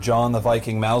John the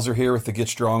Viking Mauser here with the Get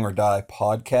Strong or Die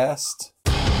podcast.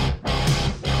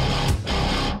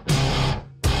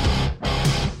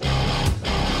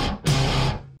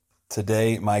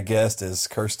 Today, my guest is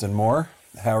Kirsten Moore.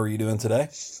 How are you doing today?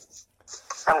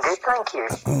 I'm good, thank you.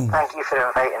 Thank you for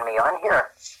inviting me on here.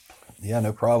 Yeah,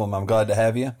 no problem. I'm glad to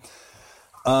have you.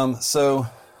 So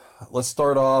let's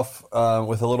start off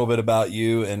with a little bit about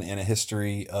you and a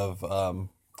history of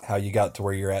how you got to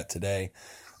where you're at today.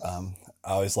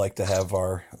 I always like to have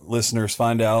our listeners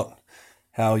find out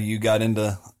how you got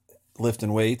into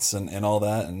lifting weights and all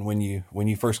that, and when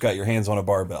you first got your hands on a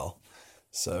barbell.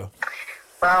 So,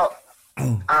 well,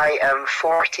 I am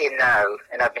 40 now,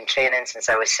 and I've been training since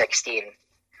I was 16.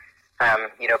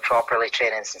 Properly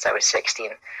training since I was 16.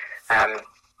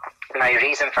 My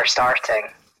reason for starting,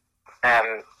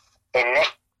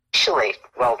 initially,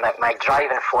 my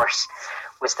driving force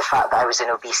was the fact that I was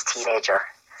an obese teenager.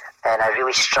 And I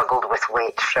really struggled with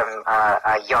weight from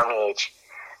a young age.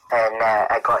 And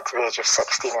I got to the age of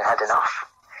 16 and had enough.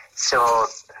 So I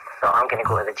thought, I'm going to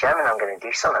go to the gym and I'm going to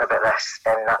do something about this.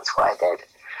 And that's what I did.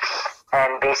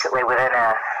 And basically within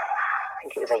I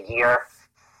think it was a year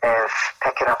of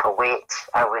picking up a weight,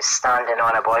 I was standing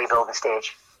on a bodybuilding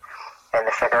stage in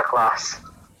the figure class.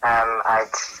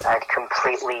 I'd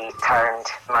completely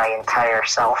turned my entire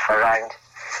self around.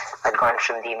 I'd gone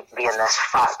from being this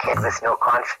fat kid with no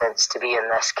confidence to being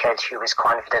this kid who was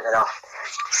confident enough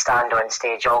to stand on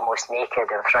stage almost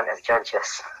naked in front of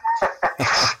judges.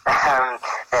 And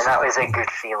that was a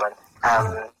good feeling.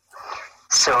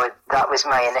 So that was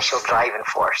my initial driving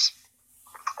force.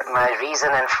 My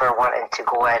reasoning for wanting to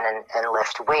go in and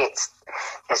lift weights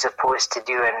as opposed to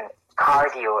doing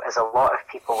cardio, as a lot of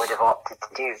people would have opted to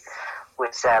do,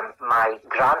 was my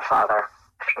grandfather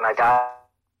from my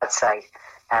dad's side.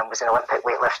 Was an Olympic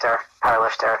weightlifter,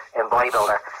 powerlifter, and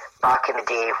bodybuilder back in the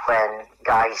day when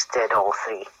guys did all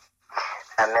three.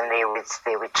 And then they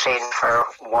would train for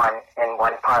one in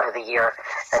one part of the year,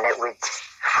 and it would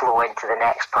flow into the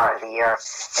next part of the year,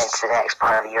 into the next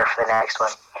part of the year for the next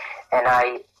one. And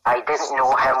I didn't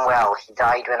know him well. He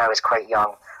died when I was quite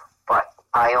young, but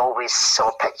I always saw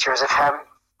pictures of him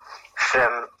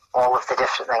from all of the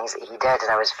different things that he did, and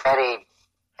I was very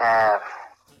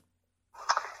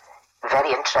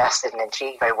interested and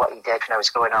intrigued by what he did when I was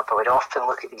growing up. I would often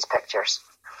look at these pictures.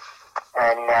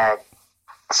 And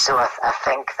so I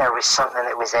think there was something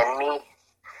that was in me.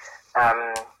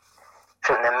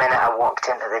 From the minute I walked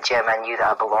into the gym, I knew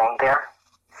that I belonged there.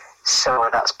 So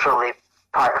that's probably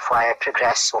part of why I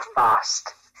progressed so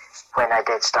fast when I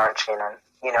did start training.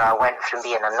 You know, I went from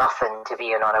being a nothing to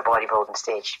being on a bodybuilding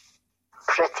stage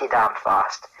pretty damn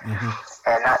fast. Mm-hmm.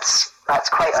 And that's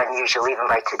quite unusual even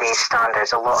by today's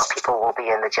standards. A lot of people will be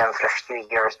in the gym for a few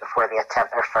years before they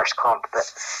attempt their first comp, but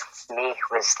me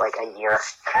was like a year.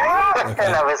 Okay.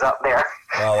 And I was up there.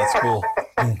 Wow, that's cool.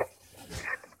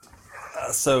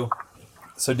 So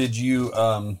did you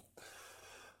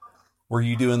were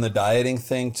you doing the dieting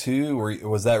thing too, or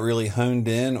was that really honed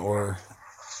in? Or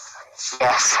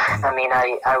yes, I mean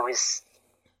I was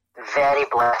very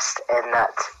blessed in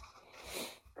that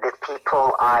the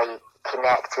people I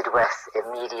connected with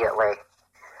immediately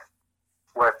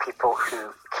were people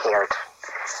who cared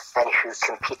and who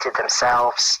competed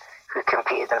themselves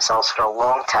for a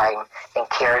long time and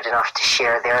cared enough to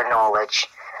share their knowledge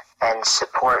and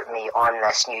support me on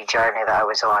this new journey that I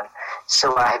was on.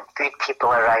 So I had good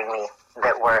people around me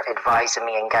that were advising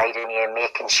me and guiding me and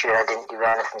making sure I didn't do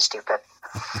anything stupid.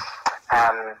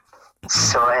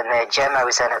 So in the gym I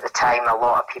was in at the time, a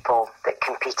lot of people that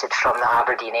competed from the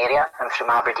Aberdeen area. I'm from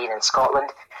Aberdeen in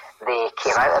Scotland. They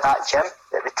came out of that gym.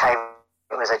 At the time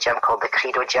it was a gym called the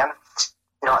Credo Gym. It's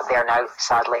not there now,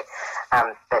 sadly.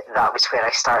 But that was where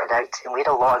I started out. And we had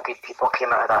a lot of good people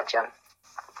came out of that gym.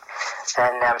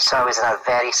 And so I was in a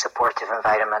very supportive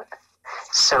environment.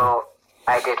 So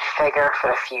I did figure for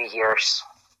a few years.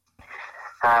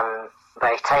 By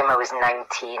the time I was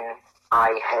 19,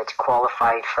 I had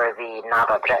qualified for the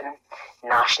NABA Britain.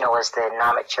 National is the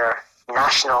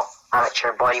National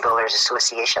Amateur Bodybuilders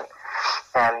Association.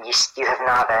 You have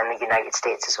NABA in the United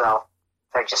States as well.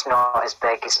 They're just not as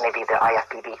big as maybe the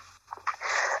IFBB.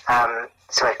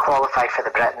 So I qualified for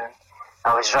the Britain.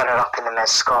 I was runner-up in the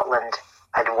Miss Scotland.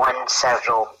 I'd won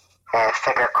several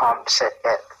figure comps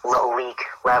at Little League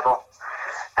level.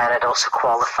 And I'd also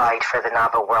qualified for the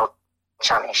NABA World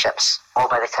Championships, all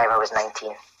by the time I was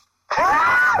 19.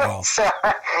 Wow. So,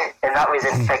 and that was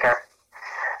in figure.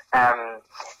 And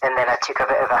then I took a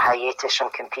bit of a hiatus from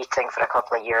competing for a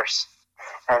couple of years.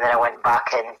 And then I went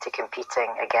back into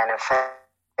competing again in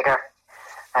figure.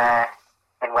 And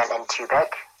went in too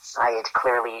big. I had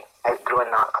clearly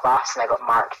outgrown that class, and I got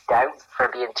marked down for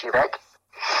being too big.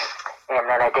 And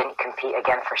then I didn't compete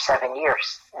again for 7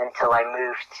 years until I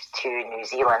moved to New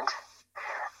Zealand.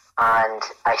 And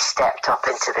I stepped up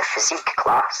into the physique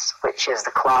class, which is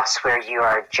the class where you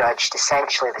are judged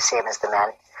essentially the same as the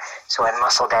men. So in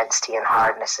muscle density and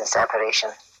hardness and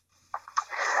separation.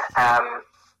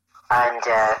 And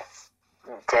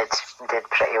did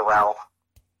pretty well.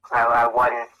 I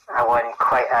won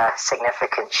quite a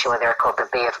significant show there called the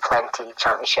Bay of Plenty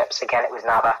Championships. Again, it was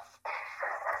NABA.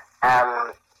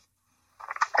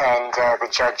 And the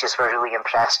judges were really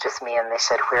impressed with me, and they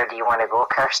said, "Where do you want to go,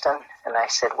 Kirsten?" And I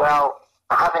said, "Well,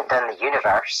 I haven't done the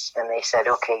universe." And they said,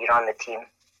 "Okay, you're on the team."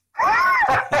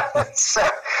 so,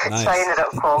 Nice. so I ended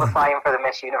up qualifying for the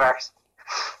Miss Universe.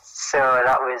 So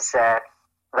that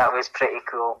was pretty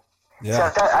cool.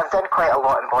 Yeah. So I've done quite a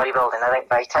lot in bodybuilding. I think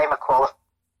by the time I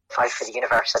qualified for the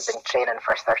universe, I've been training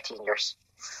for 13 years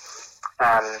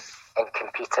and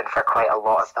competing for quite a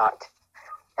lot of that.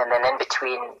 And then in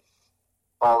between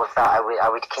all of that, I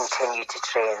would continue to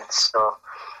train. So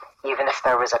even if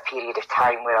there was a period of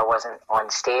time where I wasn't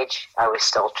on stage, I was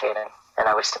still training and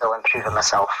I was still improving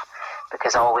myself,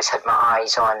 because I always had my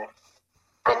eyes on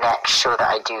the next show that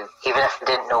I do. Even if I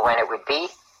didn't know when it would be,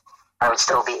 I would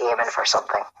still be aiming for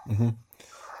something. Mm-hmm.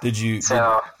 Did you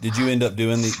end up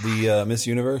doing the Miss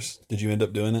Universe? Did you end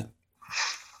up doing it?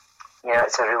 You know,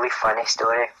 it's a really funny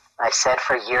story. I said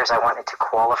for years I wanted to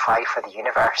qualify for the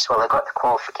universe. Well, I got the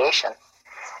qualification.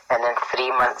 And then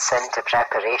 3 months into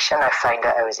preparation, I found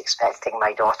out I was expecting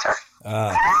my daughter.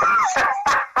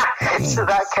 So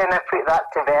that kind of put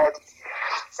that to bed.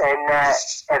 And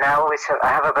I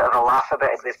have a bit of a laugh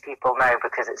about it with people now,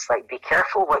 because it's like, be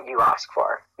careful what you ask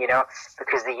for, you know,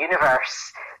 because the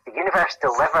universe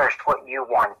delivers what you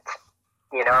want,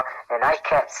 you know. And I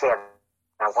kept saying,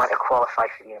 I want to qualify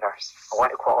for the universe. I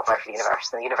want to qualify for the universe.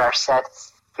 And the universe said,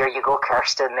 "Here you go,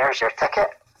 Kirsten, there's your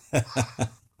ticket."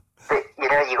 But, you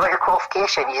know, you got your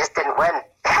qualification, you just didn't win.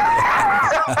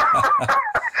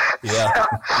 Yeah.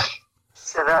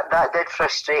 So that did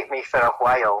frustrate me for a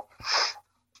while.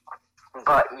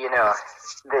 But, you know,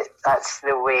 that's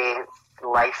the way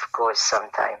life goes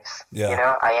sometimes. Yeah. You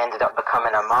know, I ended up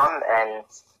becoming a mom, and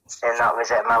that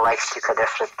was it. My life took a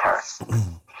different turn.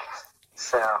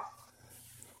 So.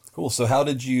 Cool. So how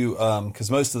did you,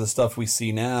 because most of the stuff we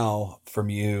see now from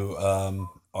you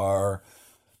are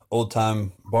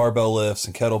old-time barbell lifts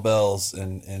and kettlebells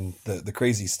and the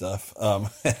crazy stuff.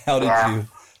 How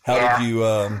did you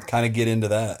kind of get into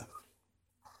that?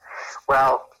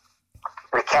 Well,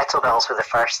 the kettlebells were the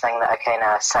first thing that I kind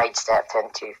of sidestepped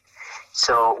into.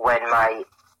 So when my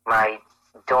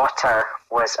daughter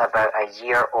was about a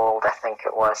year old, I think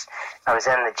it was, I was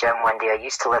in the gym one day. I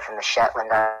used to live in the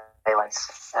Shetland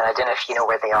Islands, and I don't know if you know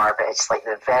where they are, but it's like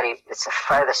it's the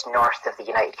furthest north of the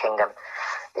United Kingdom.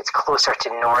 It's closer to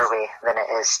Norway than it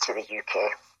is to the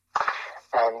UK.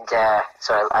 And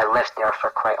so I lived there for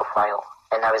quite a while.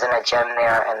 And I was in a gym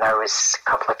there, and there was a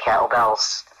couple of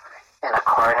kettlebells in a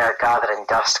corner gathering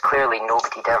dust. Clearly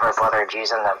nobody'd ever bothered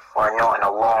using them, or not in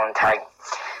a long time.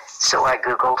 So I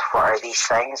Googled what are these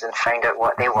things and found out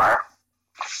what they were,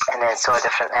 and then saw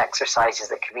different exercises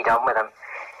that could be done with them.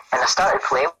 And I started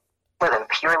playing with them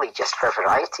purely just for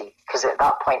variety, because at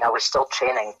that point I was still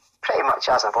training pretty much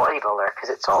as a bodybuilder, because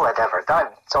it's all I'd ever done.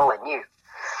 It's all I knew.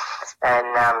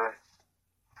 And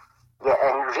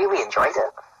and really enjoyed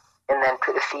it. And then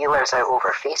put the feelers out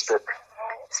over Facebook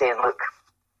saying, look,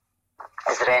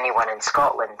 is there anyone in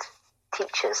Scotland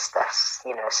teaches this,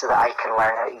 you know, so that I can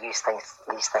learn how to use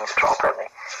these things properly.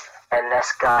 And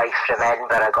this guy from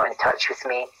Edinburgh got in touch with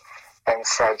me and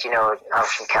said, you know, I'm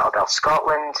from Kettlebell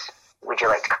Scotland, would you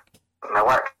like to come to my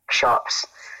workshops?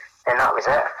 And that was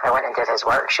it. I went and did his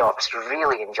workshops,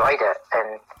 really enjoyed it,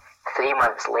 and 3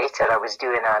 months later I was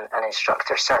doing an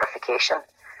instructor certification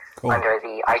under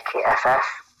the IKFF.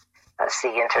 That's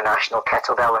the International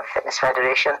Kettlebell and Fitness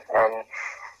Federation, and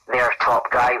their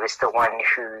top guy was the one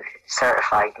who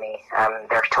certified me.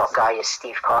 Their top guy is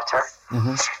Steve Cotter.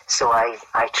 Mm-hmm. So I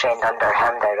trained under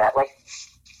him directly.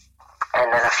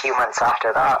 And then a few months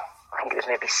after that, I think it was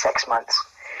maybe 6 months,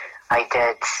 I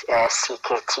did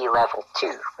CKT level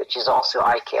 2, which is also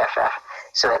IKFF.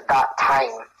 So at that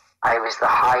time, I was the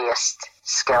highest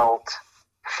skilled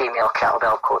female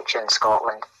kettlebell coach in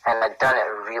Scotland, and I'd done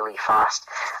it really fast.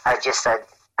 I'd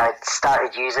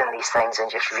started using these things and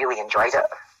just really enjoyed it.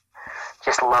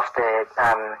 Just loved the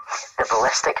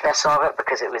ballisticness of it,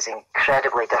 because it was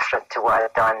incredibly different to what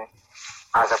I'd done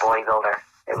as a bodybuilder.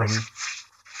 It was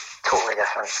totally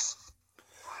different.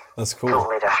 That's cool.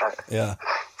 Totally different. Yeah.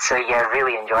 So yeah,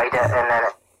 really enjoyed it, and then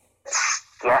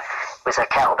was a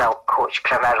kettlebell coach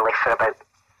primarily for about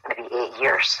maybe 8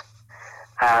 years.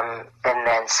 And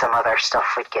then some other stuff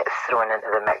would get thrown into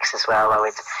the mix as well. I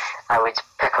would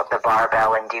pick up the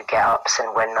barbell and do get-ups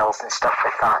and windmills and stuff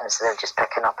with that instead of just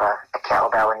picking up a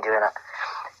kettlebell and doing it.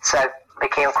 So I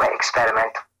became quite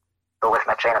experimental with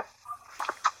my training.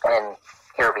 And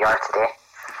here we are today.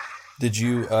 Did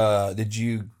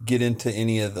you get into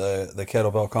any of the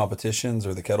kettlebell competitions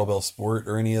or the kettlebell sport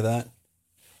or any of that?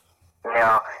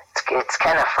 No, it's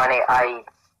kind of funny.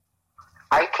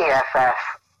 IKFF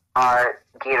are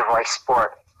Gear Voice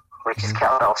Sport, which is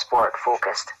kettlebell sport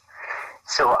focused.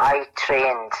 So I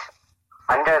trained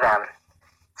under them.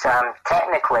 So I'm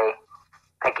technically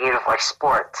a Gear Voice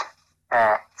Sport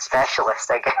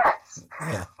specialist, I guess.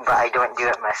 Yeah. But I don't do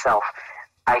it myself.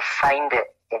 I find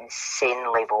it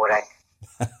insanely boring.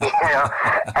 And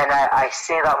I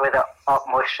say that with the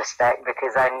utmost respect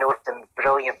because I know some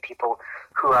brilliant people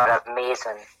who are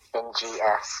amazing in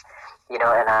GS, and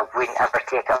I wouldn't ever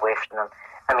take it away from them.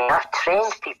 I mean, I've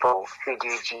trained people who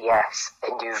do GS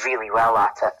and do really well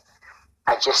at it.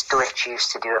 I just don't choose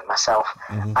to do it myself.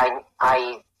 I'm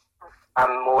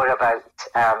more about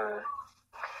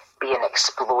being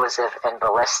explosive and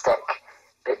ballistic,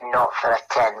 but not for a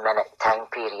 10-minute time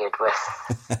period with,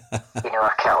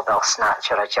 a kettlebell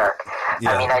snatch or a jerk.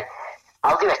 Yeah. I mean,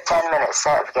 I'll do a 10-minute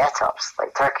set of get-ups,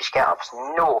 like Turkish get-ups,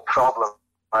 no problem.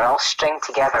 Or I'll string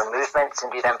together movements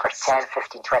and do them for 10,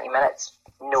 15, 20 minutes,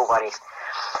 no worries.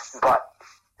 But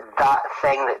that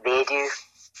thing that they do,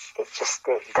 it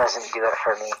doesn't do it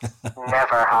for me.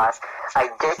 Never has. I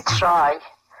did try.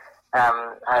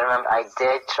 I remember I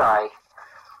did try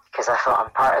because I thought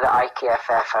I'm part of the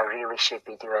IKFF. I really should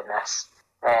be doing this.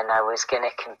 And I was going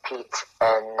to compete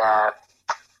in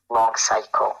long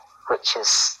cycle, which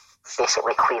is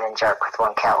basically clean and jerk with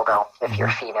one kettlebell if you're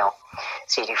female.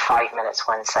 So you do 5 minutes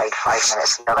one side, 5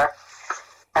 minutes the other.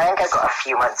 I think I got a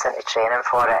few months into training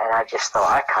for it, and I just thought,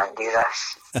 I can't do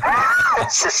this.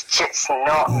 This is just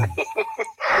not me.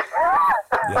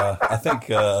 Yeah, I think,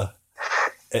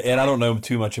 and I don't know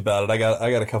too much about it. I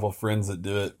got a couple of friends that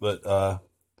do it, but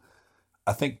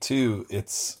I think too,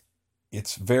 it's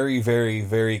very, very,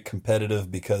 very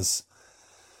competitive because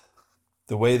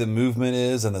the way the movement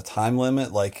is and the time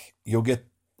limit, like you'll get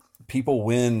people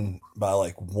win by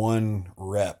like one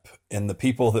rep, and the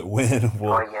people that win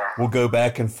will go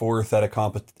back and forth at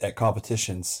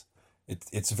competitions.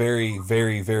 It's very,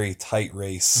 very, very tight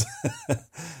race.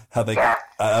 How they? Yeah.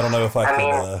 I don't know if I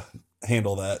could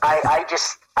handle that. I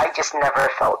just never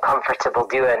felt comfortable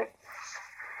doing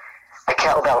a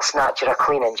kettlebell snatch or a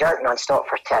clean and jerk nonstop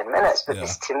for 10 minutes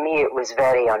because to me it was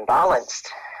very unbalanced,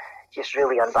 just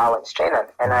really unbalanced training,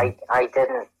 and I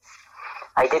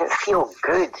didn't feel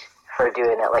good for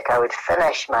doing it. Like I would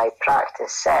finish my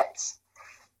practice sets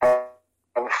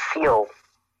and feel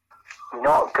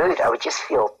not good. I would just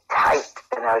feel tight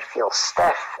and I would feel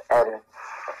stiff,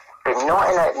 but not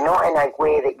in a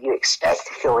way that you expect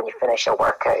to feel when you finish a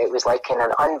workout. It was like in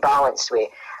an unbalanced way.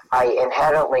 I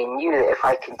inherently knew that if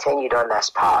I continued on this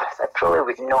path, I probably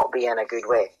would not be in a good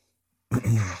way.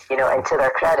 And to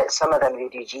their credit, some of them who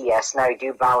do GS now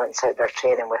do balance out their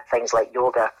training with things like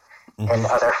yoga and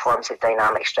other forms of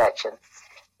dynamic stretching.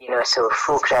 So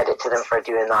full credit to them for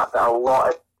doing that, but a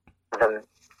lot of them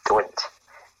don't.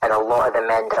 And a lot of them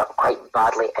end up quite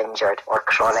badly injured or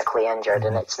chronically injured,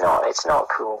 and it's not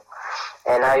cool.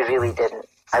 And I really didn't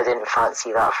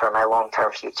fancy that for my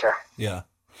long-term future. Yeah.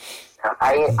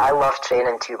 I love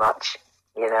training too much,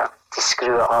 to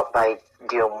screw it up by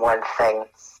doing one thing,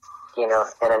 in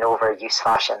an overuse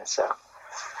fashion. So,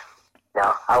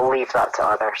 no, I'll leave that to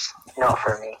others, not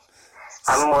for me.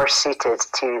 I'm more suited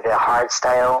to the hard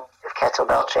style of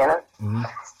kettlebell training. Mm-hmm.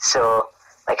 So,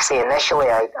 like say, initially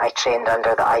I trained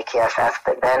under the IKFF,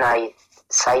 but then I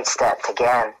sidestepped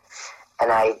again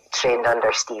and I trained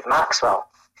under Steve Maxwell,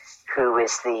 who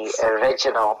was the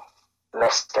original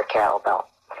Mr. Kettlebell.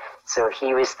 So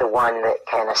he was the one that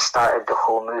kind of started the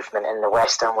whole movement in the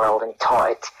Western world and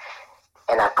taught it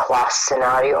in a class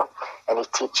scenario, and he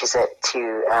teaches it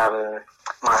to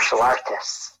martial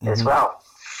artists as well.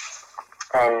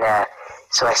 And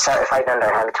so I certified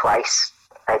under him twice.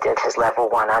 I did his level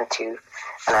 1 and 2,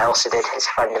 and I also did his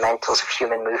fundamentals of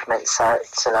human movement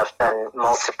certs, and I've done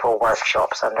multiple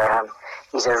workshops under him.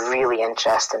 He's a really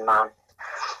interesting man,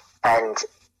 and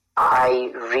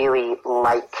I really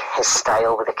like his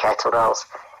style with the kettlebells.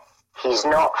 He's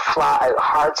not flat out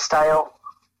hard style,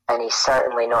 and he's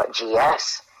certainly not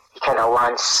GS. He kind of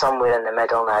lands somewhere in the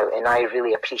middle now, and I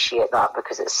really appreciate that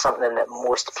because it's something that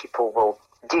most people will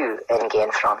do and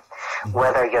gain from,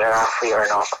 whether you're an athlete or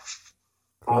not.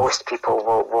 most people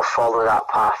will follow that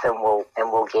path and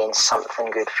will gain something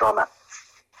good from it.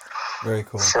 Very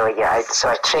cool. So yeah,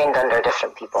 I trained under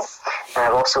different people, and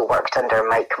I've also worked under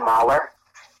Mike Mahler.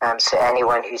 So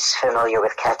anyone who's familiar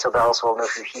with kettlebells will know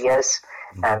who he is.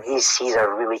 He's a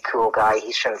really cool guy.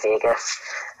 He's from Vegas,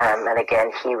 and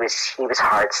again he was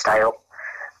hard style,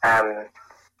 and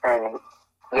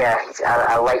yeah,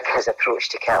 I like his approach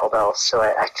to kettlebells. So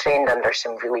I trained under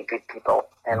some really good people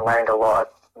and learned a lot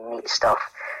of neat stuff,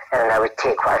 and I would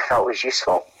take what I felt was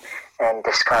useful and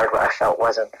discard what I felt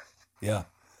wasn't. Yeah.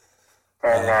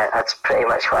 And that's pretty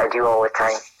much what I do all the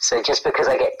time. So just because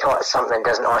I get taught something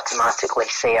doesn't automatically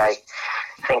say I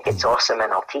think it's awesome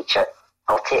and I'll teach it.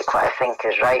 I'll take what I think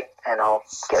is right and I'll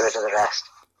get rid of the rest.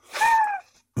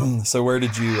 So where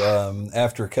did you,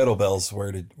 after kettlebells,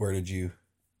 where did you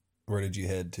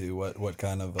head to? What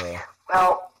kind of?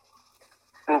 Well,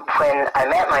 when I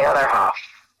met my other half,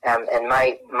 and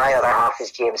my other half is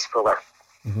James Fuller,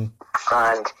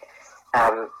 and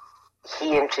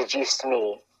he introduced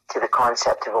me to the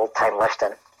concept of old-time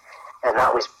lifting, and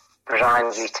that was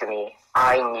brand new to me.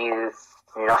 I knew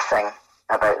nothing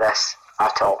about this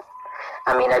at all.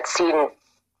 I mean, I'd seen,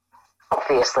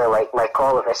 obviously, like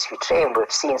all of us who train, we've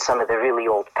seen some of the really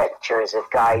old pictures of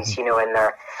guys, in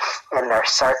their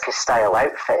circus-style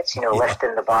outfits,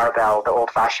 lifting the barbell, the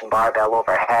old-fashioned barbell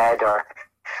overhead, or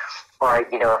with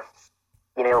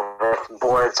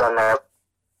boards on their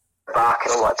back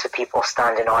and lots of people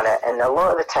standing on it, and a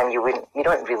lot of the time you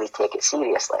don't really take it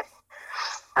seriously.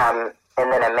 And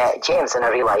then I met James and I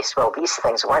realised, well, these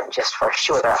things weren't just for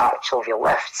show, they're actual real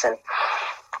lifts, and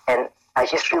I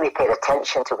just really paid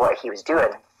attention to what he was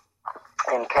doing,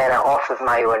 and kind of off of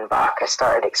my own back I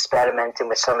started experimenting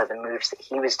with some of the moves that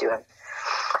he was doing.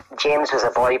 James was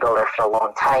a bodybuilder for a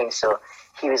long time, so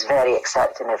he was very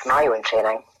accepting of my own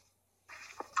training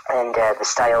and the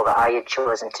style that I had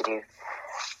chosen to do.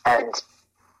 And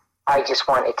I just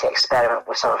wanted to experiment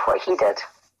with some of what he did.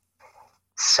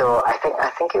 So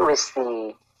I think it was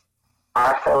the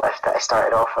Arthur lift that I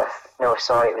started off with. No,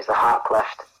 sorry, it was the hack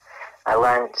lift.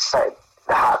 I started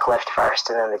the hack lift first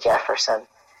and then the Jefferson.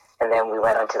 And then we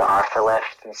went on to the Arthur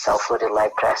lift and self-loaded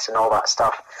leg press and all that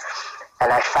stuff.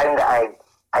 And I found that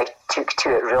I took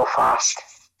to it real fast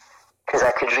because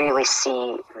I could really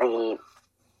see the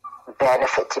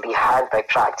benefit to be had by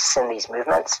practicing these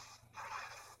movements.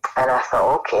 And I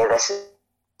thought, okay, this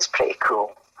is pretty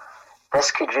cool. This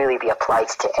could really be applied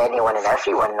to anyone and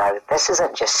everyone now. This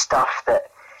isn't just stuff that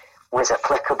was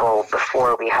applicable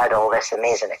before we had all this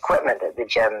amazing equipment that the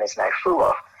gym is now full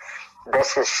of.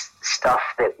 This is stuff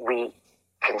that we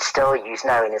can still use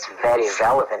now and is very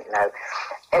relevant now,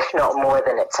 if not more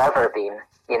than it's ever been,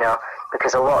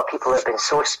 because a lot of people have been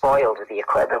so spoiled with the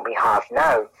equipment we have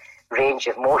now. Range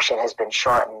of motion has been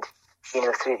shortened,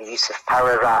 through the use of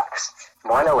power racks,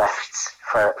 monoliths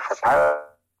for power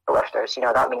lifters.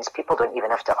 That means people don't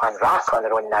even have to unrack on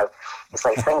their own now. It's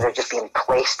like things are just being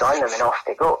placed on them and off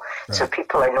they go. Right. So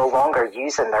people are no longer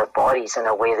using their bodies in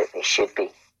a way that they should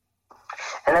be.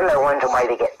 And then they're wondering why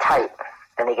they get tight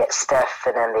and they get stiff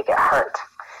and then they get hurt.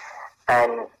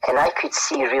 And I could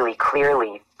see really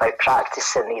clearly by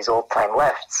practicing these old-time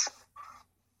lifts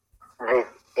that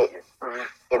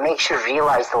it makes you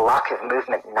realize the lack of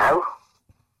movement now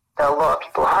that a lot of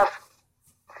people have.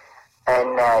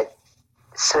 And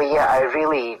so yeah,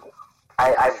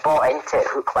 I bought into it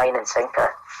hook, line and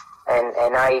sinker, and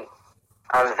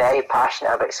I'm very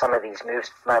passionate about some of these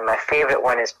moves. My favourite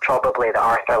one is probably the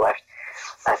Arthur lift.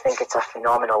 I think it's a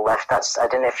phenomenal lift. I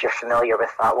don't know if you're familiar with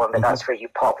that one, but that's where you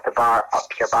pop the bar up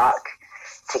your back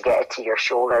to get it to your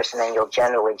shoulders, and then you'll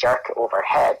generally jerk it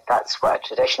overhead. That's what a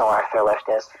traditional Arthur lift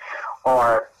is.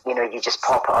 Or, you just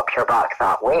pop it up your back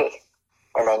that way,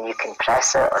 and then you can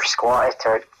press it or squat it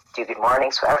or do good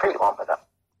mornings, whatever you want with it.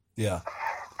 Yeah.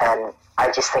 And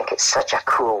I just think it's such a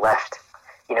cool lift,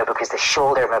 because the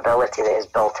shoulder mobility that is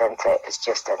built into it is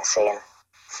just insane.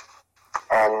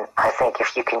 And I think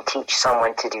if you can teach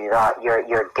someone to do that,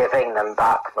 you're giving them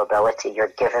back mobility,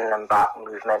 you're giving them back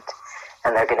movement,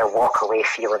 and they're going to walk away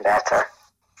feeling better.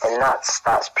 And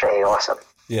that's pretty awesome.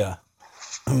 Yeah.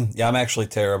 Yeah, I'm actually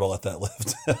terrible at that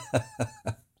lift.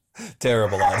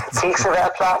 Terrible at it. It takes a bit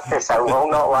of practice. I will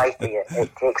not lie to you.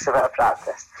 It takes a bit of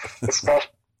practice, especially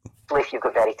if you've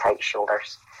got very tight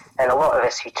shoulders. And a lot of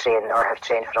us who train or have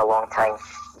trained for a long time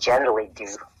generally do.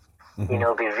 Be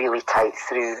really tight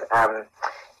through,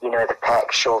 the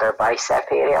pec, shoulder, bicep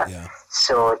area. Yeah.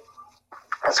 So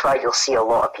that's why you'll see a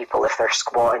lot of people, if they're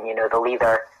squatting, they'll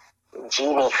either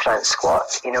genie front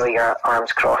squat, your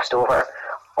arms crossed over,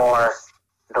 or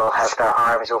they'll have their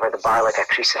arms over the bar like a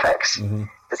crucifix,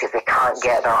 because they can't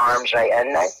get their arms right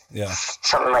in now. Yeah.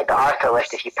 Something like the Arthur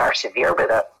lift, if you persevere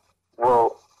with it,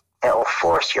 it'll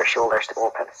force your shoulders to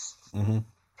open. Mm-hmm.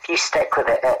 If you stick with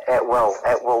it, it will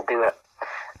do it.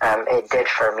 It did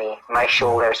for me. My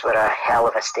shoulders were a hell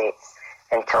of a state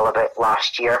until about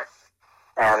last year.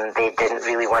 They didn't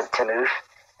really want to move,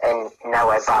 and now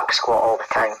I back squat all the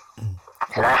time.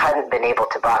 And I hadn't been able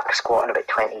to back squat in about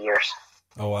 20 years.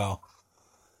 Oh, wow.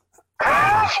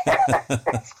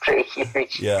 It's pretty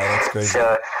huge. Yeah, that's crazy.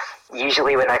 So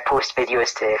usually when I post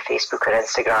videos to Facebook or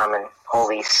Instagram and all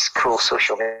these cool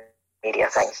social media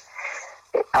things,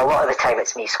 a lot of the time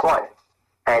it's me squatting.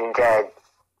 But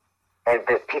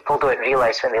people don't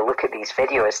realize when they look at these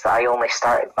videos that I only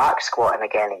started back squatting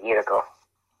again a year ago.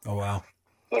 Oh, wow.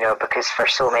 Because for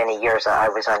so many years I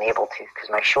was unable to, because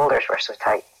my shoulders were so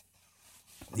tight.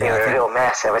 They Yeah, were a real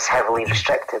mess. I was heavily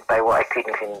restricted by what I could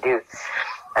and couldn't do.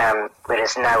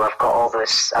 Whereas now I've got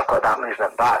that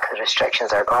movement back. The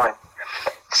restrictions are gone.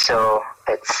 So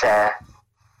it's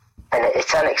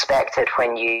unexpected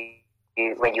when you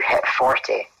hit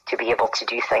 40 to be able to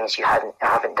do things you haven't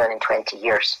done in 20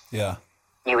 years. Yeah.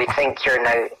 You would think you're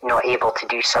now not able to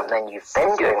do something you've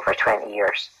been doing for 20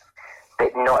 years,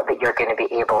 but not that you're going to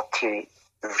be able to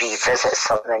revisit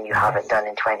something you haven't done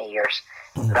in 20 years.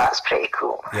 That's pretty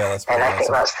cool. Yeah, that's and I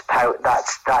think awesome. that's the power.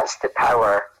 That's the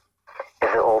power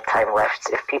of the old time lifts.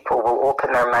 If people will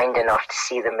open their mind enough to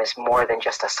see them as more than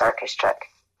just a circus trick,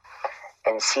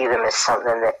 and see them as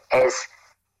something that is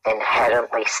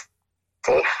inherently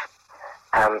safe,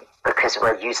 because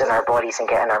we're using our bodies and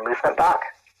getting our movement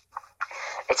back.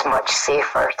 It's much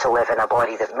safer to live in a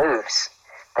body that moves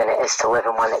than it is to live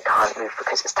in one that can't move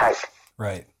because it's tight.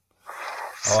 Right.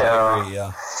 So, I agree,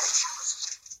 yeah.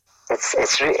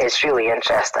 It's really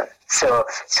interesting. So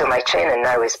my training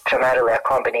now is primarily a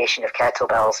combination of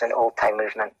kettlebells and old time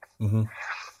movement. Mm-hmm.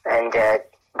 And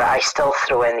but I still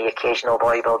throw in the occasional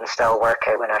bodybuilding style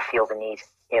workout when I feel the need.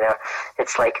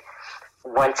 It's like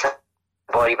once a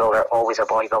bodybuilder, always a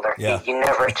bodybuilder. Yeah. You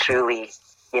never truly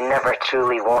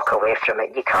walk away from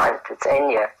it. You can't. It's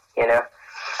in you.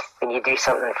 When you do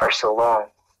something for so long.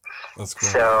 That's cool.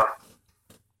 So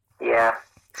yeah.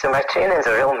 So my training's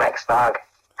a real mixed bag.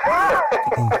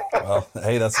 Well,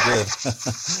 hey, that's good.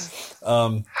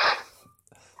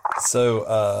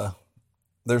 So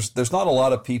there's not a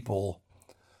lot of people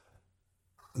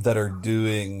that are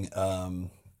doing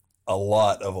a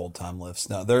lot of old time lifts.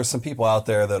 Now, there are some people out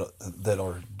there that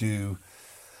do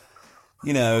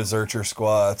Zercher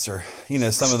squats or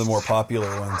some of the more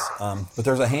popular ones. But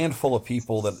there's a handful of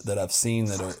people that I've seen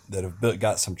that have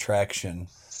got some traction.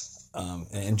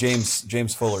 And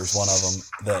James Fuller is one of them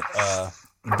that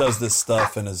does this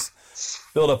stuff and has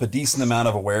built up a decent amount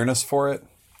of awareness for it.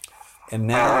 And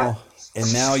now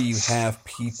you have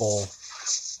people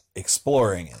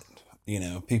exploring it.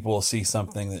 People will see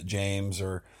something that James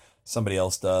or somebody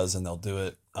else does and they'll do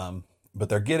it. But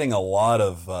they're getting a lot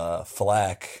of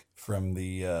flack from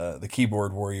the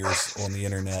keyboard warriors on the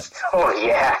internet. Oh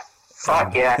yeah.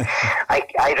 Fuck yeah.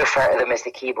 I refer to them as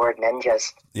the keyboard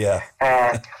ninjas. Yeah.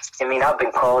 I've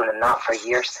been calling them that for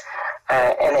years.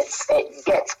 And it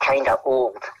gets kind of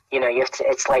old.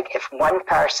 It's like if one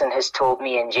person has told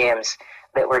me and James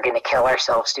that we're going to kill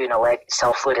ourselves doing a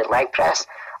self-loaded leg press,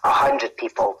 100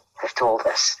 people have told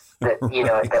us that,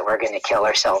 that we're going to kill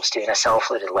ourselves doing a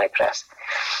self-loaded leg press.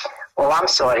 Well, I'm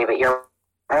sorry, but you're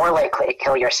more likely to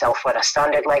kill yourself on a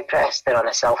standard leg press than on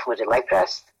a self-loaded leg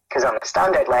press. Because on a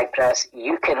standard leg press,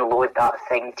 you can load that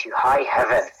thing to high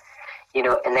heaven,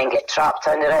 and then get trapped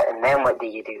under it, and then what do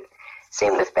you do?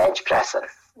 Same with bench pressing.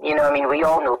 We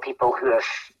all know people who have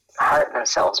hurt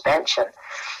themselves benching,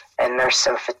 and there's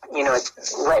some,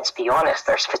 let's be honest,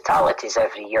 there's fatalities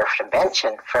every year from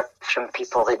benching from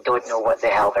people that don't know what the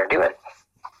hell they're doing.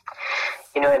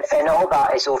 And all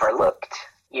that is overlooked,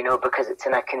 because it's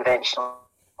in a conventional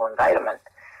environment.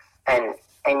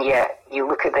 And yet, you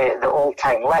look at the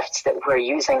old-time lifts that we're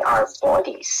using our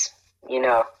bodies,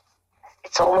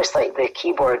 it's almost like the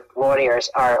keyboard warriors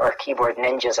or keyboard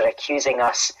ninjas are accusing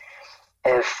us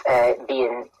of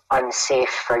being unsafe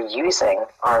for using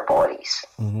our bodies.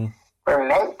 Mm-hmm. We're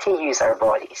meant to use our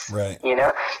bodies. Right.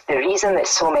 The reason that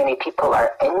so many people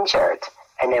are injured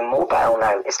and immobile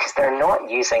now is because they're not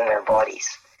using their bodies.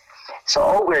 So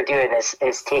all we're doing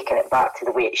is taking it back to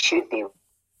the way it should be,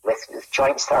 with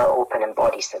joints that are open and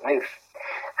bodies that move.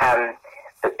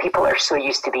 But people are so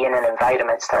used to being in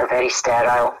environments that are very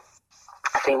sterile.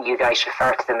 I think you guys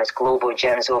refer to them as global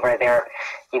gyms over there,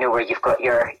 where you've got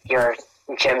your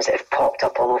gyms that have popped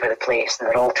up all over the place, and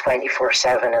they're all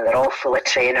 24/7, and they're all full of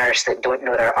trainers that don't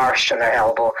know their arse from their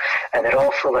elbow, and they're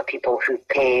all full of people who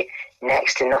pay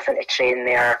next to nothing to train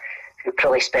there, who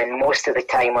probably spend most of the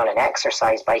time on an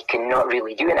exercise bike and not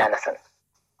really doing anything.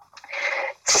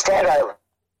 Sterile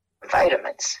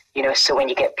environments, so when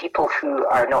you get people who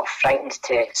are not frightened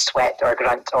to sweat or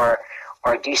grunt or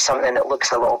do something that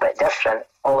looks a little bit different,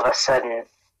 all of a sudden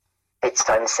it's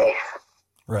unsafe.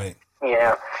 Right.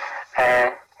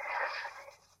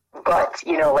 But,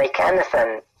 like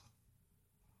anything,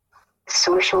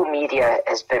 social media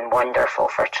has been wonderful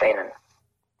for training,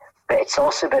 but it's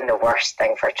also been the worst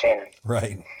thing for training.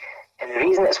 Right. And the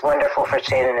reason it's wonderful for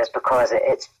training is because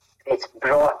it's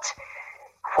brought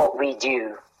what we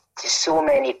do to so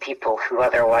many people who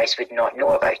otherwise would not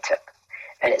know about it.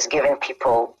 And it's given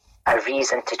people a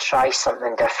reason to try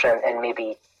something different and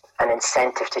maybe an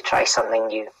incentive to try something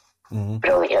new. Mm-hmm.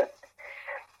 Brilliant.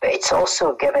 But it's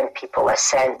also given people a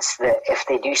sense that if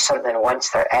they do something once,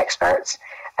 they're experts.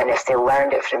 And if they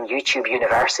learned it from YouTube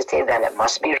University, then it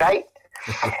must be right.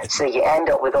 So you end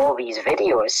up with all these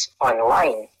videos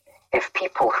online of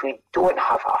people who don't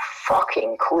have a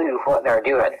fucking clue what they're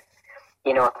doing,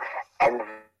 and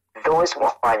those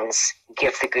ones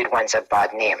give the good ones a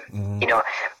bad name,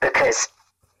 because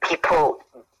people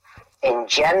in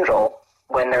general,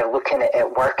 when they're looking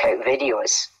at workout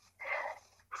videos,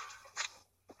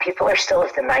 people are still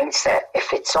of the mindset,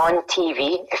 if it's on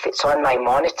TV, if it's on my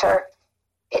monitor,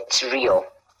 it's real,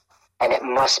 and it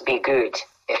must be good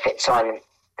if it's on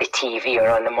the TV or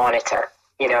on the monitor,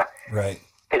 Right.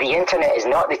 But the internet is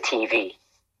not the TV,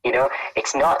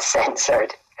 it's not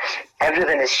censored.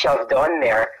 Everything is shoved on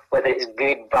there, whether it's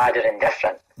good, bad, or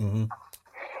indifferent. Mm-hmm.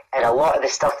 And a lot of the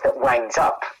stuff that winds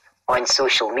up on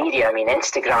social media,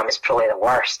 Instagram is probably the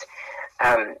worst.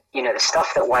 The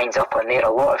stuff that winds up on there,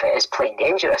 a lot of it is plain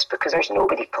dangerous because there's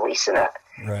nobody policing it.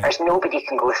 Right. There's nobody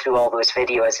can go through all those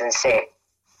videos and say,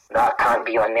 that can't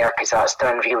be on there because that's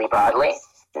done really badly.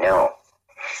 No.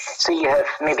 So you have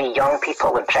maybe young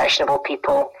people, impressionable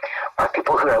people, or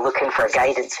people who are looking for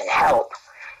guidance and help,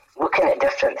 looking at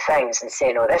different things and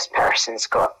saying, oh, this person's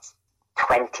got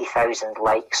 20,000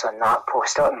 likes on that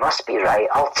post. Oh, it must be right.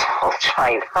 I'll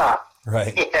try that.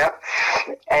 Right.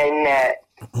 And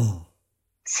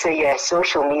so, yeah,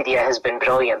 social media has been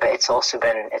brilliant, but it's also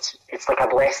been, it's like a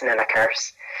blessing and a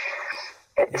curse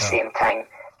at the same time.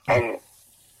 And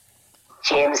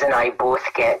James and I both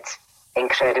get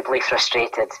incredibly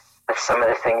frustrated with some of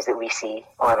the things that we see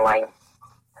online.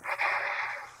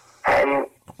 And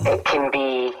it can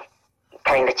be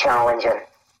kind of challenging,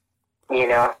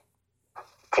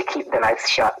 to keep the mouth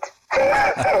shut.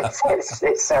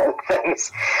 it's certain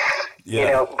things,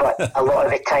 but a lot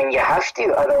of the time you have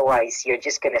to, otherwise you're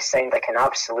just going to sound like an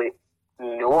absolute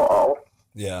know-all.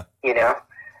 Yeah.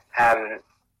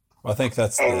 I think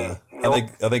that's I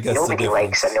think that's the difference. Nobody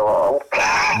likes a know-all.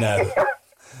 No.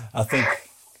 I think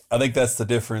that's the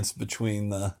difference between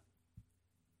the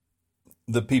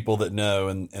people that know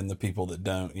and the people that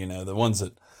don't, the ones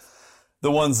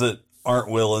that aren't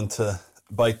willing to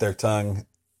bite their tongue,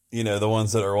 the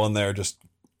ones that are on there just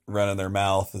running their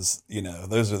mouth is,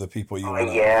 those are the people you want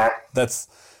to, that's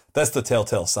the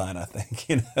telltale sign, I think,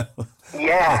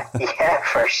 Yeah,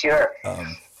 for sure.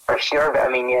 For sure.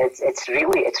 But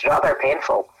it's rather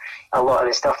painful, a lot of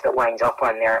the stuff that winds up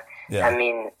on there. Yeah.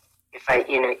 If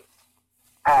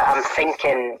I'm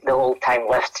thinking the Oldetime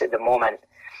lifts at the moment.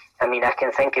 I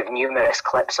can think of numerous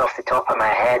clips off the top of my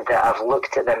head that I've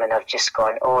looked at them and I've just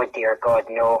gone, oh dear God,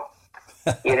 no.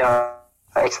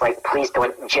 It's like, please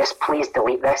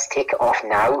delete this, take it off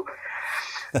now.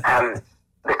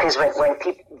 Because when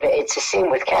people, it's the same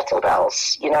with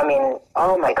kettlebells.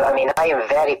 Oh my God, I am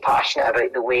very passionate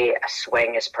about the way a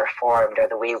swing is performed or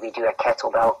the way we do a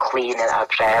kettlebell clean and a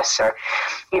press, or,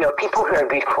 people who are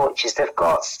good coaches, they're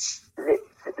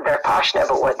passionate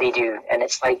about what they do, and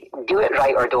it's like, do it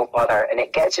right or don't bother. And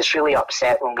it gets us really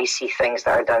upset when we see things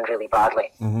that are done really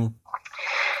badly. Mm-hmm.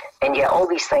 And yet all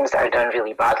these things that are done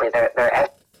really badly, they're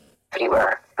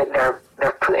everywhere, but they're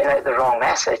putting out the wrong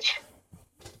message.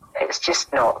 It's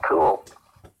just not cool.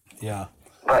 Yeah.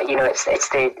 But it's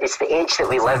the age that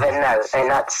we live in now, and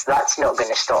that's not going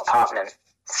to stop happening.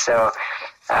 So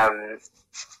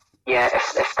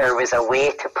if there was a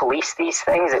way to police these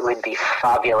things, it would be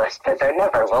fabulous, but there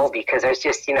never will be, because there's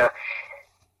just,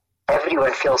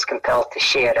 everyone feels compelled to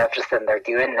share everything they're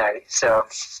doing now, so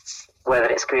whether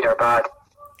it's good or bad.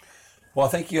 Well, I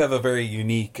think you have a very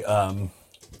unique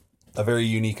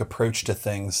approach to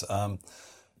things.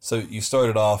 So you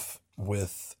started off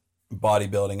with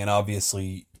bodybuilding, and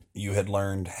obviously you had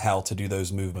learned how to do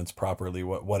those movements properly,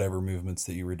 whatever movements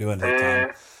that you were doing at the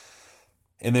time.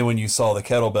 And then when you saw the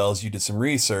kettlebells, you did some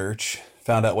research,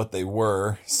 found out what they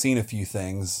were, seen a few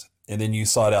things, and then you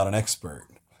sought out an expert.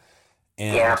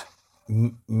 And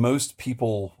most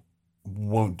people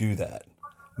won't do that.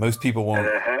 Most people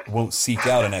won't seek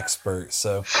out an expert.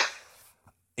 So,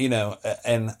 you know,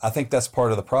 and I think that's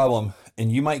part of the problem.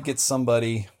 And you might get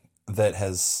somebody that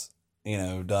has, you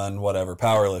know, done whatever,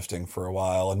 powerlifting for a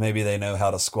while, and maybe they know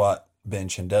how to squat,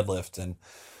 bench, and deadlift. And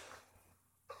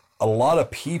a lot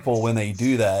of people, when they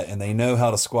do that and they know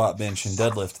how to squat, bench, and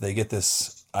deadlift, they get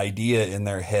this idea in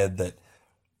their head that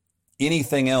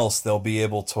anything else they'll be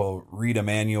able to read a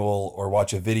manual or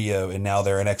watch a video, and now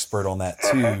they're an expert on that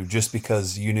too, just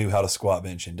because you knew how to squat,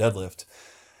 bench, and deadlift.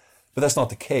 But that's not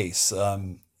the case.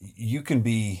 You can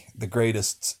be the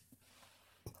greatest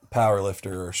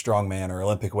powerlifter or strongman or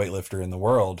Olympic weightlifter in the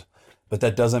world, but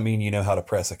that doesn't mean you know how to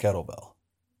press a kettlebell.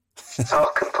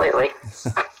 Oh, completely.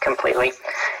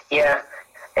 Yeah,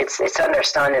 it's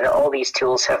understanding that all these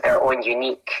tools have their own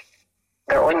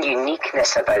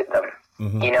uniqueness about them.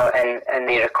 You know, and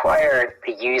they require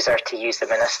the user to use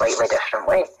them in a slightly different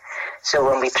way. So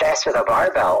when we press with a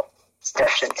barbell, it's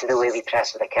different to the way we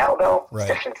press with a kettlebell. Right.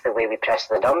 It's different to the way we press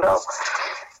with a dumbbell.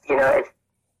 You know,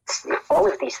 all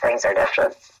of these things are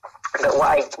different. But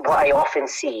what I often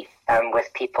see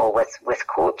with people, with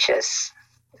coaches,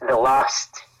 the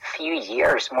last few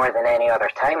years more than any other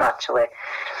time actually,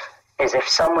 is if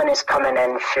someone is coming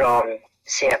in from,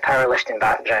 say, a powerlifting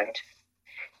background,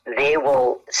 they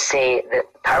will say that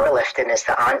powerlifting is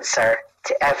the answer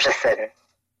to everything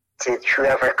to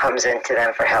whoever comes into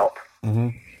them for help.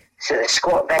 So the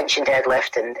squat, bench, and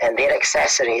deadlift and their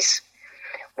accessories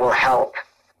will help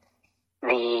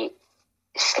the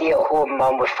stay-at-home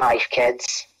mum with 5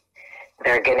 kids.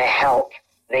 They're going to help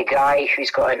the guy who's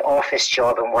got an office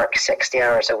job and works 60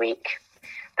 hours a week.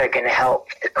 They're going to help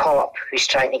the cop who's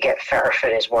trying to get fitter for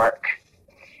his work.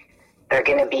 They're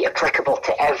going to be applicable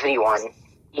to everyone,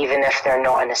 even if they're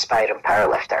not an aspiring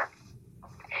powerlifter.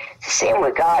 It's the same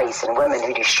with guys and women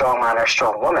who do strongman or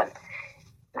strongwoman.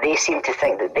 They seem to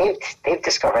think that they've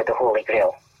discovered the Holy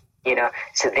Grail, you know.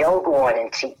 So they'll go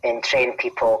on and train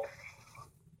people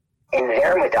in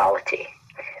their modality.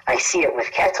 I see it with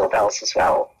kettlebells as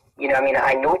well. You know, I mean,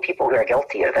 I know people who are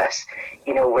guilty of this,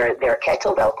 you know, where they're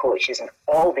kettlebell coaches and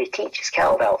all they teach is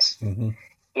kettlebells.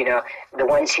 You know, the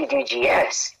ones who do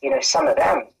GS, you know, some of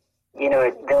them, you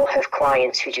know, they'll have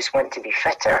clients who just want to be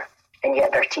fitter, and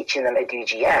yet they're teaching them to do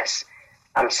GS.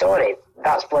 I'm sorry,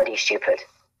 that's bloody stupid.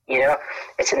 You know,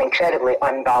 it's an incredibly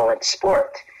unbalanced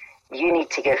sport. You need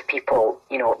to give people,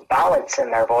 you know, balance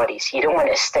in their bodies. You don't want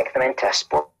to stick them into a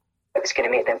sport that's going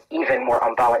to make them even more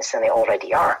unbalanced than they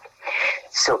already are.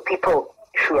 So people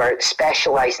who are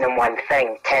specializing in one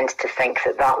thing tend to think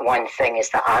that that one thing is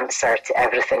the answer to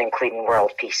everything, including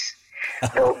world peace.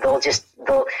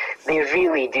 They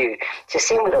really do. It's the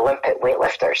same with Olympic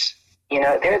weightlifters. You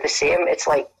know, they're the same. It's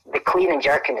like the clean and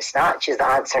jerk and the snatch is the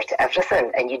answer to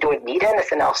everything, and you don't need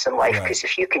anything else in life, because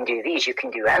if you can do these, you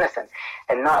can do anything,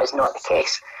 and that is not the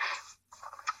case.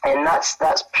 And that's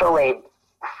probably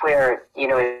where, you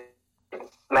know,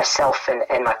 myself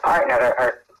and my partner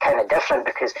are kind of different,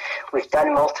 because we've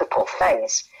done multiple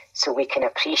things, so we can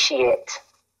appreciate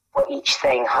what each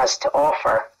thing has to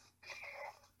offer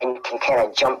and can kind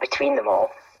of jump between them all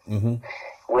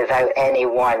without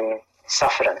anyone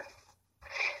suffering.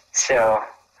 So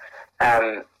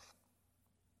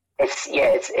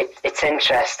it's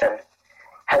interesting.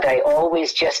 Had I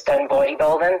always just done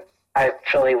bodybuilding, I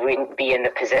probably wouldn't be in the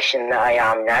position that I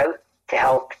am now to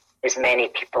help as many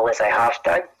people as I have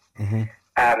done.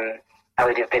 I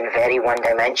would have been very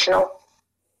one-dimensional,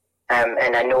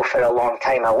 and I know for a long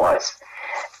time I was.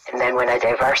 And then when I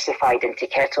diversified into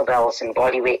kettlebells and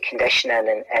bodyweight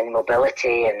conditioning and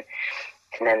mobility and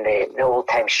then the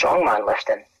old-time strongman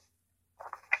lifting,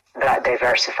 that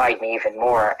diversified me even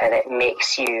more, and it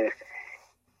makes you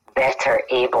better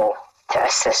able to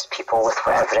assist people with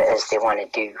whatever it is they want to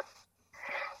do.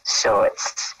 So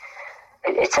it's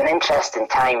an interesting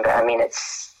time, but I mean,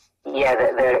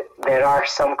 there are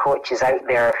some coaches out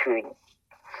there who,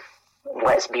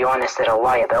 let's be honest, they're a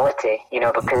liability, you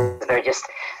know, because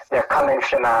they're coming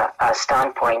from a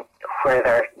standpoint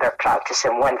where they're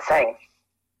practicing one thing,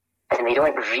 and they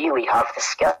don't really have the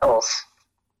skills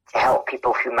to help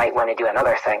people who might want to do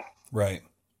another thing. Right.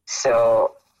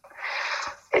 So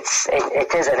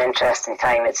it is an interesting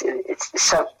time. It's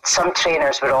some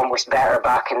trainers were almost better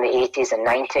back in the 80s and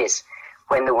 90s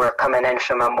when they were coming in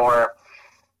from a more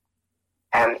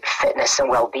fitness and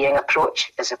well-being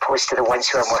approach, as opposed to the ones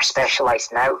who are more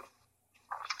specialized now.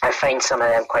 I find some of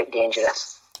them quite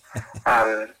dangerous.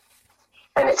 And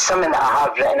it's something that I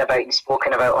have written about and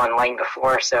spoken about online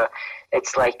before. So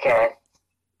it's like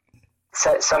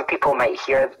so some people might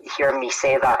hear me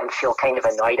say that and feel kind of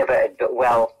annoyed about it. But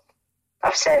well,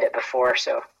 I've said it before,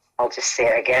 so I'll just say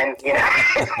it again. You know,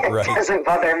 Right. It doesn't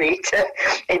bother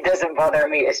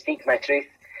me to speak my truth.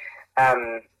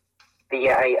 But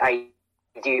yeah, I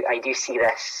do see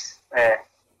this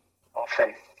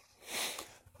often.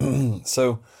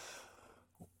 So,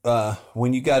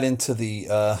 when you got into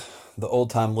the old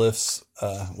time lifts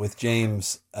with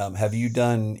James, have you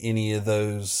done any of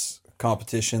those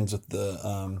competitions with the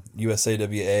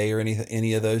USAWA or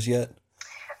any of those yet?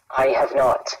 I have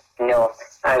not. No,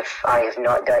 I have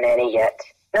not done any yet.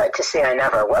 Not to say I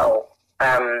never will,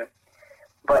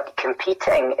 but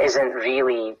competing isn't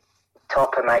really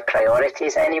top of my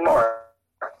priorities anymore.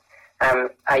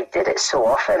 I did it so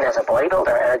often as a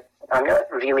bodybuilder. I'm not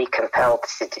really compelled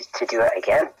to do it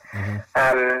again.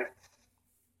 Mm-hmm.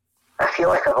 I feel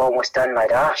like I've almost done my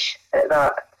dash at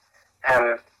that.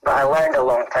 But I learned a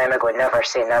long time ago, never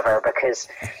say never, because,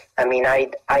 I mean, I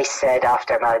said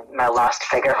after my last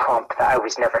figure comp that I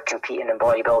was never competing in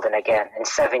bodybuilding again. And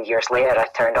 7 years later, I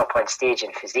turned up on stage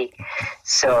in physique.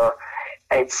 So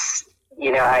it's,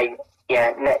 you know,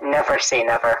 never say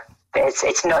never. But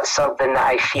it's not something that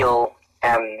I feel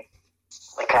like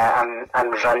I'm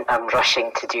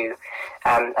rushing to do.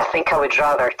 I think I would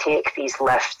rather take these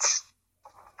lifts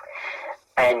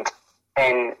and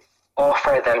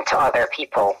offer them to other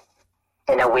people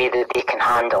in a way that they can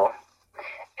handle,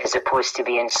 as opposed to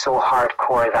being so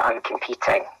hardcore that I'm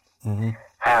competing. Mm-hmm.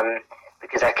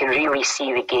 Because I can really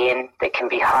see the gain that can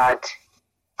be had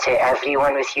to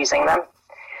everyone with using them.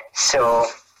 So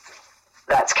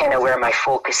that's kind of where my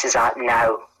focus is at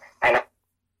now. And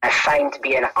I find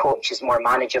being a coach is more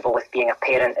manageable with being a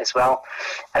parent as well.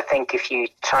 I think if you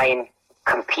try and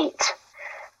compete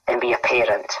and be a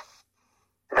parent,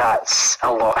 that's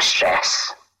a lot of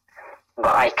stress.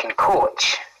 But I can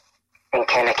coach and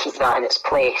kind of keep that in its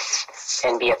place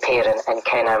and be a parent and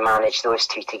kind of manage those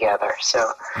two together.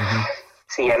 So, mm-hmm.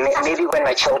 So yeah, maybe when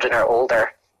my children are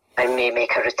older, I may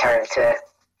make a return to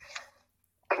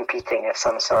competing of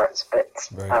some sorts, but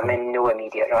I'm in no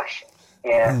immediate rush.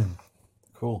 Yeah.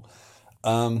 Cool.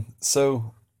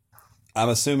 So I'm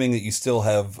assuming that you still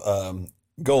have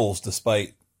goals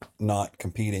despite not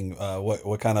competing.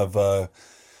 What kind of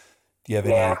do you have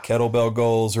any kettlebell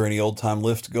goals or any old time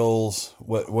lift goals?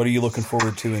 What are you looking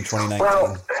forward to in 2019?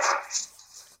 Well,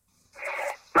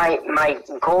 my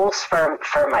goals for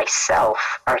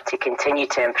myself are to continue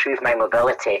to improve my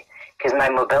mobility, because my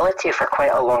mobility for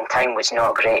quite a long time was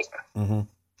not great. Mm-hmm.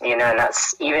 You know, and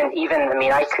that's even I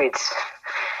mean, I could,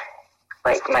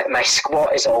 like, my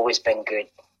squat has always been good.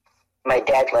 My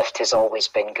deadlift has always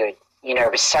been good. You know,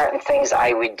 there was certain things that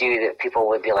I would do that people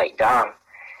would be like, damn.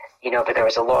 You know, but there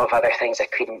was a lot of other things I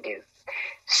couldn't do.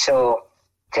 So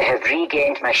to have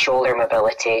regained my shoulder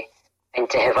mobility and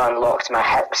to have unlocked my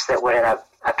hips that were in a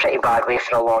pretty bad way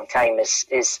for a long time is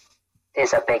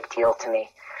a big deal to me.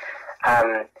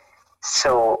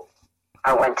 So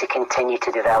I want to continue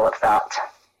to develop that.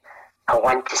 I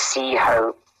want to see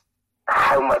how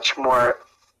much more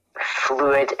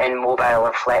fluid and mobile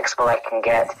and flexible I can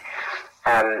get.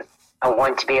 I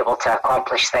want to be able to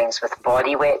accomplish things with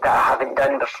body weight that I haven't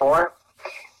done before.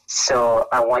 So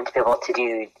I want to be able to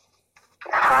do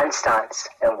handstands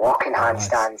and walking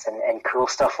handstands and cool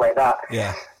stuff like that.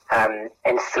 Yeah. And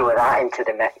throw that into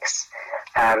the mix.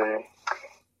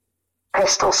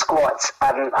 Pistol squats,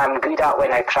 I'm good at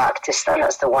when I practice them.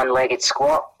 That's the one-legged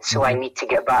squat. So mm-hmm. I need to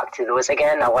get back to those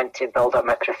again. I want to build up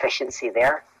my proficiency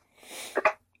there,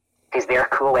 because they're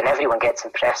cool and everyone gets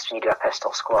impressed when you do a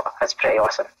pistol squat. That's pretty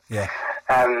awesome. Yeah.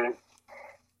 But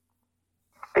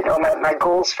no, my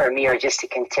goals for me are just to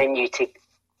continue to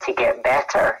get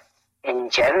better in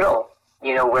general,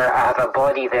 you know, where I have a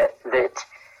body that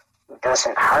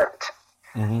doesn't hurt.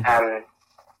 Mm-hmm.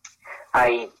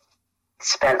 I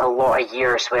spent a lot of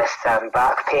years with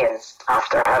back pain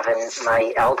after having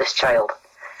my eldest child.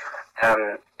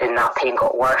 And that pain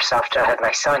got worse after I had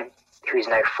my son, who's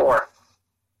now 4.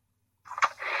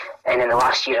 And in the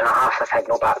last year and a half, I've had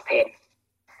no back pain.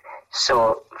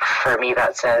 So for me,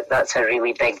 that's a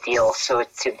really big deal. So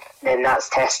then that's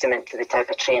testament to the type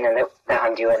of training that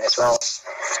I'm doing as well.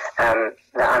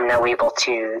 That I'm now able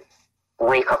to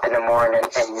wake up in the morning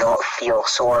and not feel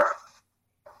sore.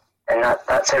 And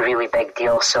that's a really big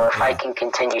deal. So if I can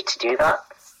continue to do that,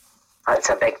 that's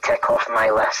a big tick off my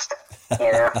list.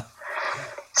 You know.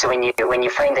 So when you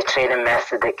find a training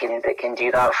method that can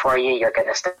do that for you, you're going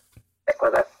to stick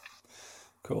with it.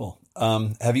 Cool.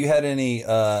 Have you had any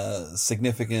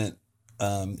significant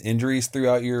injuries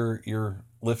throughout your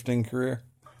lifting career?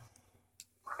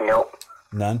 Nope.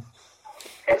 None?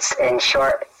 It's in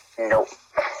short, nope.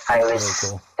 I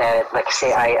was, Very cool. like I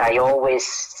say, I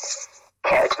always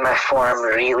kept my form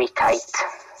really tight,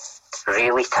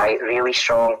 really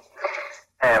strong.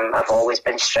 I've always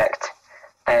been strict,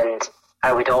 and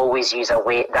I would always use a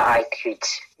weight that I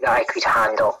could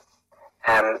handle.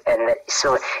 And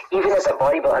so even as a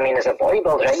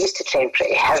bodybuilder, I used to train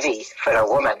pretty heavy for a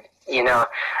woman, you know.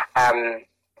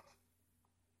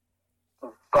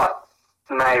 But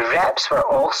my reps were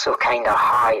also kind of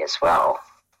high as well.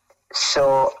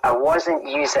 So I wasn't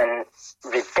using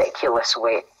ridiculous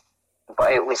weight,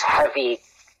 but it was heavy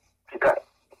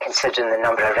considering the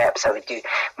number of reps I would do.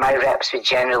 My reps would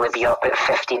generally be up at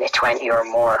 15 to 20 or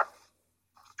more.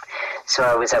 So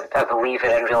I was a believer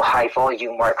in real high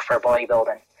volume work for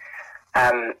bodybuilding.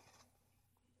 But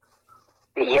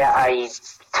yeah, I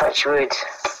touch wood,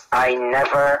 I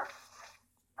never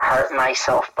hurt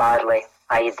myself badly.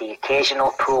 I had the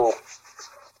occasional pull,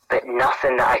 but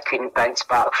nothing that I couldn't bounce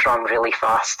back from really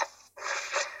fast.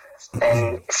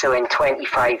 And so in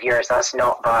 25 years, that's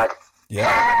not bad.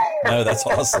 Yeah. No, that's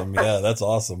awesome. Yeah, that's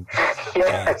awesome.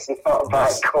 It's not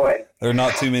bad going. There are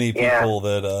not too many people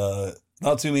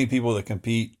that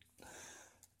compete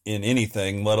in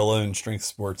anything, let alone strength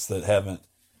sports, that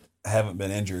haven't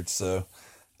been injured. So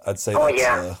I'd say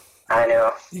I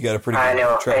know. You got a pretty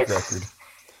good track record.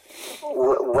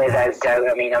 Without doubt.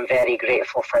 I mean, I'm very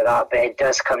grateful for that, but it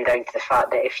does come down to the fact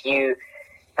that if you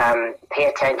pay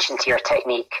attention to your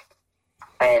technique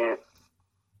and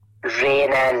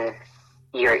rein in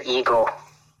your ego,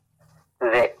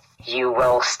 that you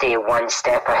will stay one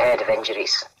step ahead of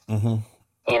injuries. Mm-hmm.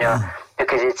 You know,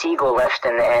 because it's ego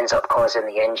lifting that ends up causing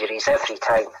the injuries every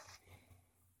time.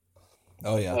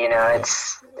 Oh yeah. You know,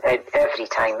 it's every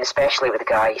time, especially with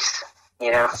guys.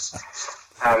 You know,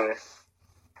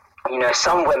 you know,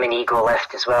 some women ego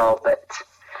lift as well, but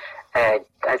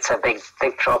that's a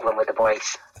big problem with the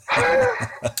boys.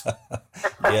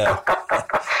 Yeah.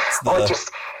 Oh,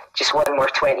 just one more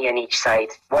 20 on each side.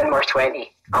 One more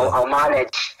 20. I'll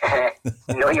manage.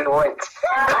 No, you won't.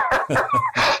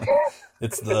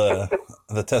 It's the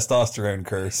testosterone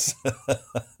curse.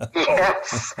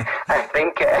 Yes, I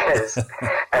think it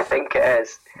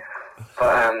is.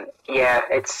 But yeah,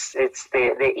 it's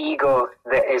the ego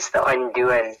that is the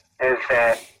undoing of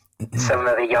some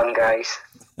of the young guys,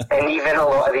 and even a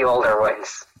lot of the older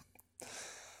ones.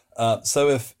 So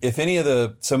if any of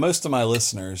most of my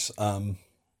listeners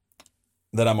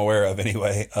that I'm aware of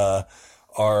anyway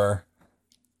are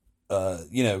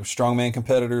strongman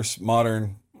competitors,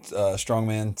 modern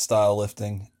strongman style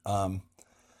lifting.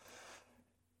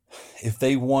 If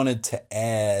they wanted to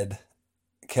add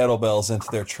kettlebells into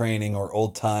their training or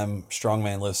old time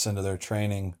strongman lifts into their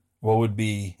training, what would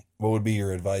be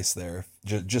your advice there?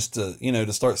 Just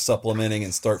to start supplementing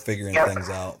and start figuring things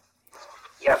out.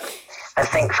 Yep. I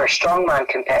think for strongman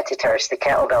competitors, the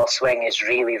kettlebell swing is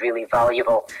really, really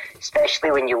valuable,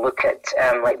 especially when you look at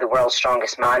like the World's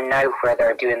Strongest Man now, where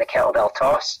they're doing the kettlebell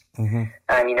toss.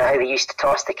 Mm-hmm. You know how they used to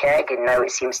toss the keg, and now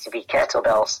it seems to be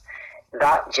kettlebells.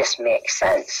 That just makes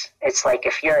sense. It's like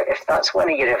if that's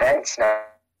one of your events now,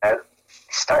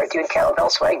 start doing kettlebell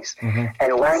swings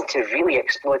and learn to really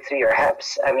explode through your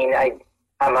hips. I mean,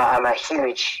 I'm a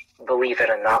huge believer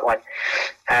in that one.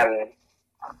 I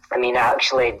mean,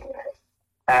 actually,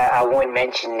 I won't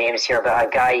mention names here, but a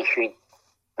guy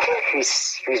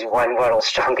who's won World's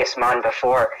Strongest Man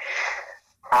before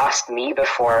asked me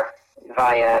before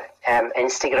via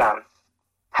Instagram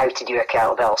how to do a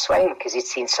kettlebell swing because he'd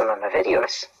seen some of my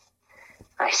videos.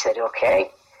 I said,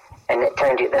 okay. And it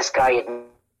turned out this guy had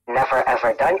never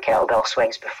ever done kettlebell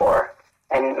swings before.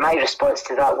 And my response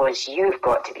to that was, you've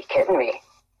got to be kidding me.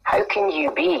 How can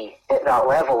you be at that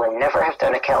level and never have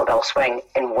done a kettlebell swing,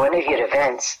 and one of your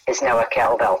events is now a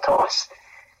kettlebell toss?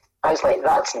 I was like,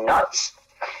 that's nuts.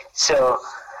 So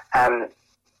I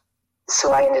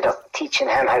ended up teaching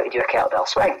him how to do a kettlebell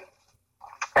swing.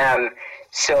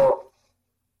 So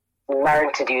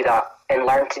learn to do that, and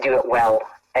learn to do it well,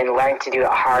 and learn to do it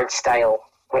hard style,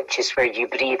 which is where you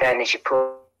breathe in as you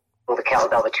pull the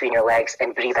kettlebell between your legs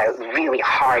and breathe out really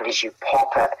hard as you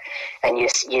pop it, and you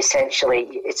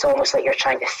essentially, it's almost like you're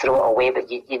trying to throw it away, but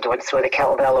you don't throw the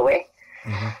kettlebell away.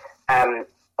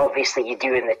 Obviously you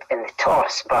do in the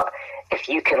toss, but if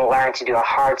you can learn to do a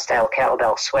hard style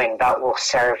kettlebell swing, that will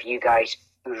serve you guys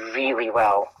really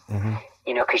well.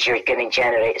 You know, because you're going to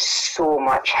generate so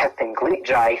much hip and glute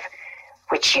drive,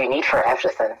 which you need for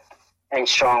everything in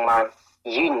strongman.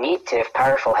 You need to have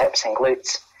powerful hips and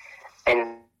glutes,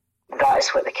 and that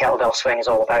that's what the kettlebell swing is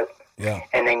all about. Yeah.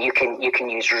 And then you can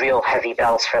use real heavy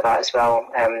bells for that as well.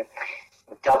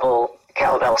 Double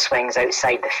kettlebell swings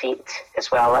outside the feet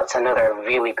as well. That's another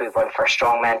really good one for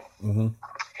strongmen. Mm-hmm.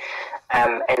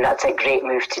 And that's a great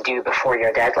move to do before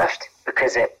your deadlift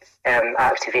because it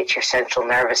activates your central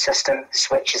nervous system,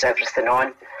 switches everything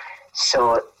on.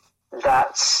 So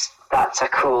that's a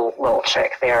cool little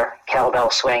trick there.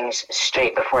 Kettlebell swings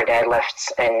straight before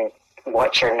deadlifts and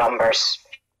watch your numbers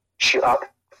shoot up.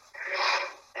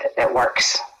 It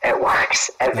works. It works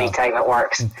every time. It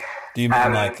works. Do you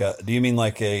mean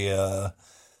like a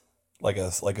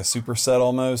superset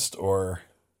almost, or?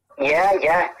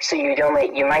 Yeah. So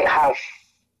you might have,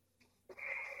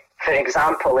 for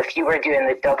example, if you were doing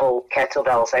the double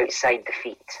kettlebells outside the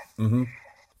feet, mm-hmm.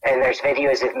 and there's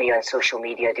videos of me on social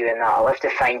media doing that. I'll have to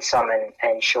find some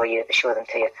and show them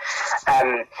to you.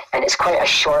 And it's quite a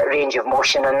short range of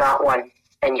motion on that one,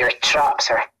 and your traps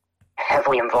are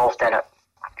heavily involved in it.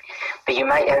 But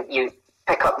you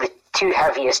pick up the two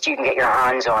heaviest you can get your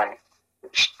hands on.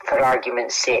 For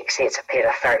argument's sake, say it's a pair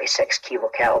of 36 kilo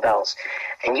kettlebells,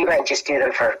 and you might just do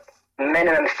them for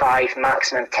minimum 5,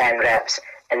 maximum 10 reps,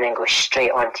 and then go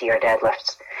straight onto your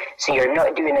deadlifts. So you're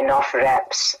not doing enough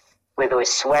reps with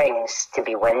those swings to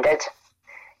be winded.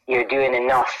 You're doing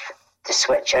enough to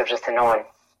switch everything on.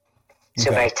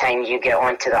 So by the time you get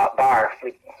onto that bar,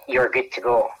 you're good to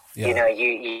go. Yeah. You know,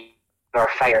 you are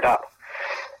fired up.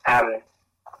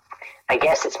 I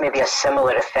guess it's maybe a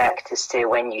similar effect as to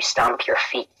when you stamp your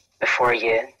feet before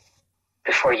you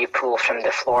pull from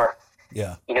the floor.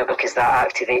 Yeah. You know, because that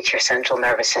activates your central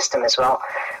nervous system as well.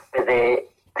 But the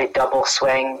double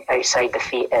swing outside the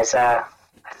feet that's a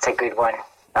good one.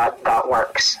 That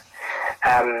works.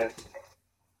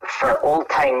 For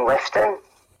old-time lifting,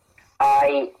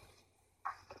 I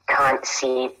can't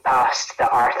see past the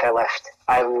Arthur lift.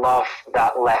 I love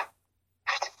that lift.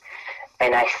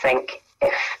 And I think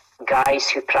if guys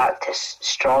who practice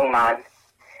strongman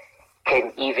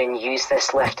can even use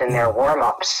this lift in their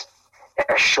warm-ups,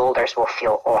 their shoulders will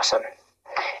feel awesome.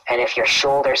 And if your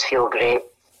shoulders feel great,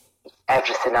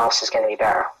 everything else is going to be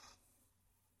better.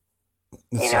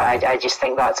 You know, I just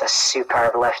think that's a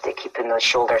superb lift at keeping those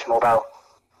shoulders mobile.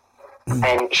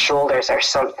 And shoulders are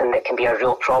something that can be a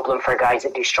real problem for guys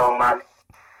that do strongman.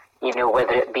 You know,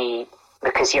 whether it be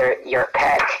because your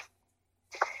pec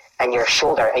and your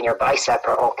shoulder and your bicep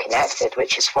are all connected,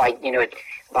 which is why, you know,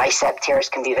 bicep tears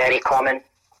can be very common.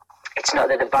 It's not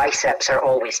that the biceps are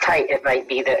always tight. It might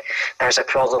be that there's a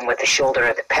problem with the shoulder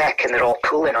or the pec and they're all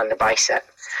pulling on the bicep.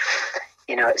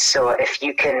 You know, so if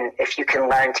you can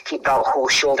learn to keep that whole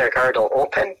shoulder girdle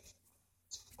open,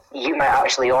 you might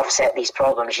actually offset these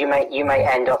problems. You might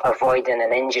end up avoiding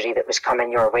an injury that was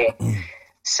coming your way.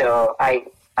 So I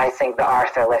think the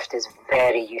Arthur lift is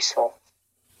very useful.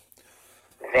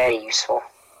 Very useful.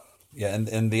 Yeah,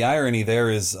 and the irony there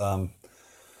is,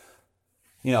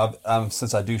 you know,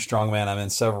 since I do strongman, I'm in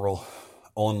several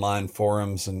online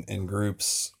forums and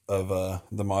groups of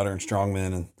the modern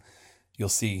strongmen, and you'll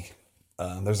see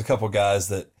there's a couple guys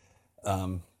that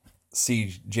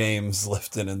see James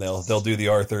lifting, and they'll do the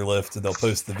Arthur lift, and they'll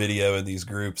post the video in these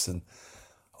groups, and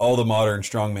all the modern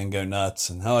strongmen go nuts,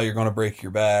 and oh, you're going to break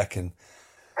your back, and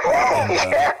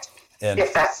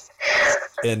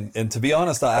to be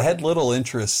honest, I had little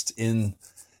interest in.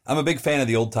 I'm a big fan of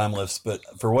the old time lifts, but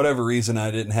for whatever reason,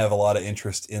 I didn't have a lot of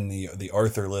interest in the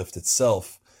Arthur lift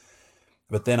itself.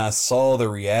 But then I saw the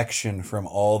reaction from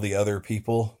all the other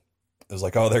people. It was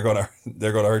like, oh, they're gonna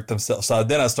hurt themselves. So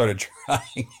then I started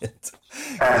trying it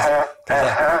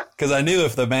because I knew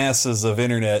if the masses of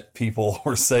internet people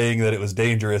were saying that it was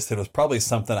dangerous, it was probably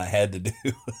something I had to do.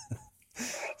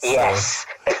 Yes,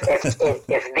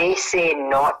 if they say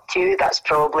not to, that's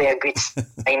probably a good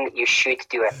sign that you should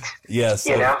do it. Yes,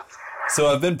 you know. So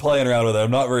I've been playing around with it.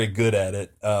 I'm not very good at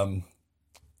it.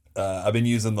 I've been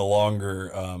using the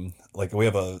longer, like we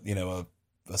have a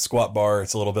squat bar.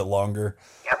 It's a little bit longer.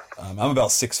 Yep. I'm about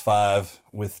 6'5"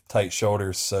 with tight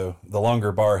shoulders, so the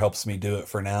longer bar helps me do it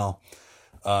for now.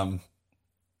 Not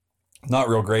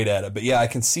real great at it, but yeah, I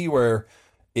can see where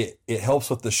it helps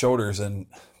with the shoulders. And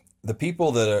the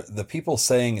people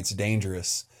saying it's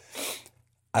dangerous,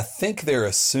 I think they're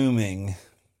assuming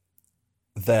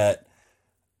that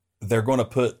they're going to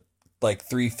put like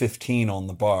 315 on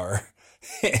the bar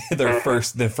their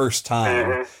first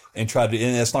time and try to,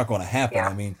 and that's not going to happen. Yeah.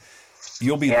 I mean,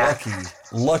 you'll be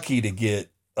lucky to get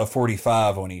a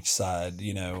 45 on each side,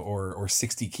 you know, or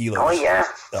 60 kilos. Oh yeah.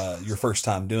 Your first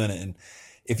time doing it. And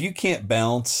if you can't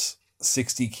bounce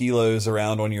 60 kilos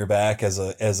around on your back as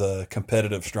a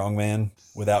competitive strongman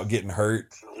without getting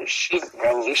hurt,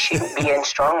 you shouldn't be in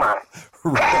strongman.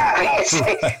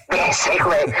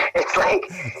 Basically, it's like,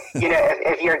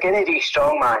 if you're going to do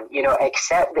strongman,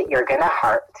 accept that you're going to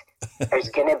hurt. There's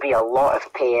going to be a lot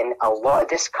of pain, a lot of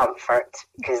discomfort,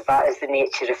 because that is the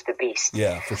nature of the beast.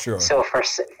 Yeah, for sure. So for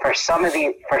some of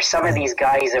these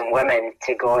guys and women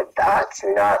to go, that's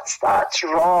nuts, that's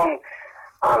wrong.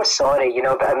 I'm sorry,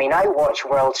 but I mean, I watch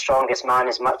World's Strongest Man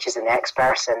as much as the next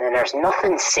person, and there's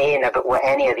nothing saying about what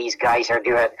any of these guys are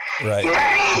doing. Right.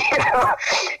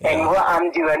 And what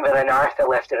I'm doing with an Arthur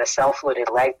lift and a self-loaded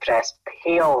leg press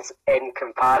pales in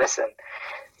comparison.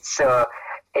 So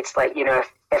it's like,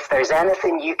 if there's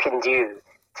anything you can do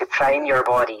to prime your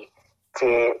body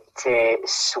to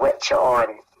switch it on,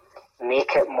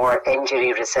 make it more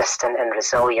injury resistant and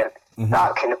resilient,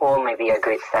 that can only be a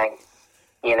good thing.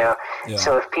 Yeah.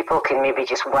 So if people can maybe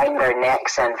just wind their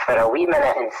necks in for a wee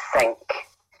minute and think,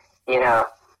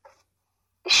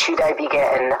 should I be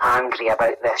getting angry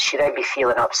about this? Should I be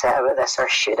feeling upset about this? Or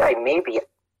should I maybe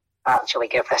actually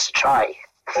give this a try?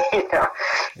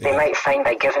 They might find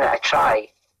by giving it a try,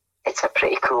 it's a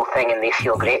pretty cool thing and they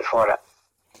feel great for it.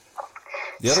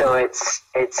 Yeah. So it's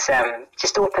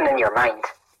just opening your mind.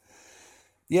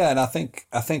 Yeah, and I think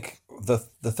the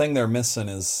thing they're missing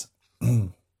is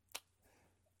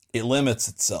it limits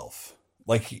itself.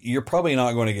 Like, you're probably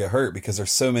not going to get hurt because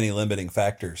there's so many limiting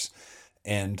factors.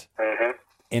 And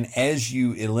and as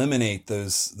you eliminate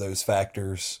those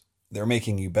factors, they're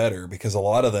making you better, because a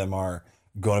lot of them are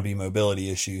going to be mobility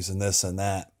issues and this and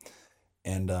that.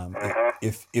 And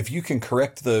if you can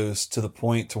correct those to the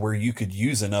point to where you could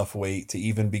use enough weight to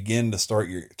even begin to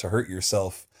to hurt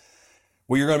yourself,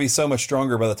 well, you're going to be so much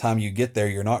stronger by the time you get there.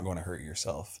 You're not going to hurt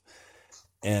yourself.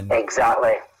 And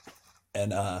exactly.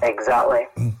 And exactly.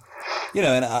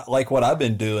 Like what I've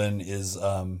been doing is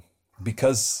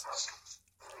because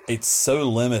it's so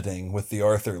limiting with the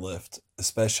Arthur lift,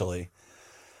 especially.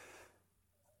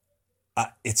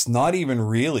 It's not even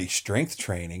really strength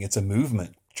training; it's a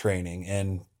movement training,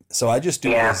 and so I just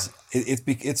do it as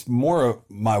it's more of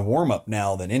my warm up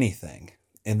now than anything.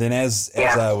 And then as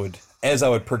I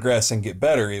would progress and get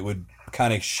better, it would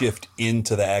kind of shift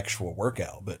into the actual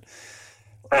workout, but.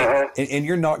 And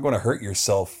you're not going to hurt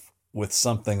yourself with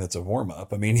something that's a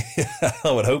warm-up. I mean,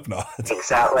 I would hope not.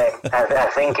 Exactly.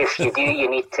 I think if you do, you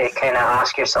need to kind of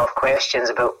ask yourself questions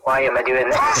about, why am I doing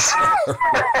this?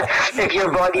 If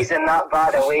your body's in that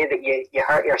bad a way that you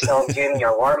hurt yourself during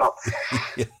your warm-up.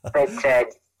 But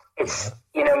it's,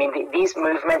 these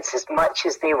movements, as much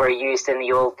as they were used in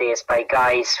the old days by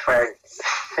guys for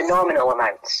phenomenal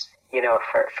amounts,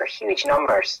 for huge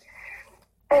numbers,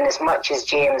 and as much as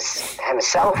James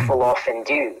himself will often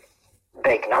do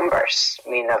big numbers. I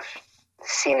mean, I've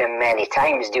seen him many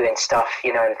times doing stuff,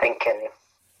 and thinking,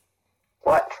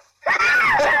 what?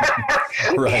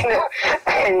 Right.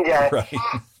 And right.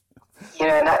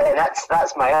 And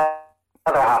that's my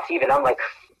other half. Even I'm like,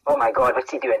 oh my God,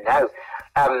 what's he doing now?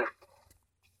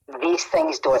 These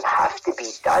things don't have to be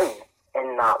done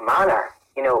in that manner.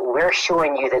 We're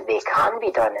showing you that they can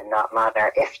be done in that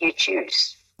manner if you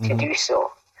choose to do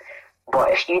so.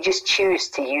 But if you just choose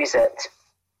to use it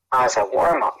as a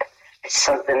warm-up, it's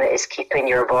something that is keeping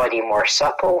your body more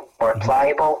supple, more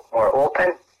pliable, more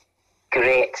open.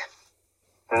 Great.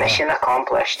 Mission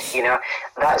accomplished.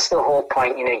 That's the whole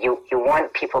point. You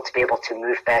want people to be able to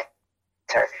move better,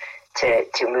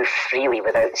 to move freely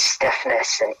without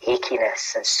stiffness and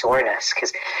achiness and soreness,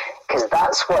 because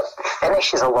that's what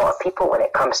finishes a lot of people when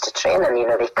it comes to training.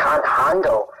 They can't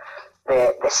handle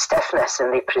the stiffness,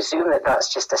 and they presume that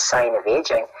that's just a sign of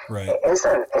aging. Right. It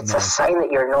isn't. It's a sign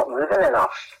that you're not moving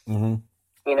enough.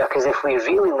 Because if we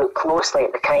really look closely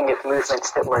at the kind of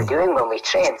movements that we're doing when we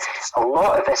train, a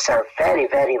lot of us are very,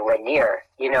 very linear.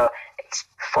 It's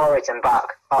forwards and back,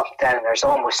 up, down. There's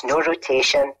almost no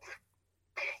rotation.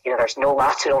 There's no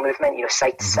lateral movement,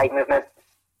 side to side movement.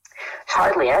 There's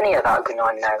hardly any of that going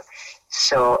on now.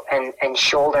 So, and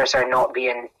shoulders are not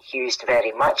being used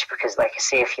very much because, like I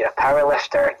say, if you're a power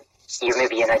lifter, you're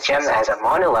maybe in a gym that has a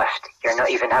monolift, you're not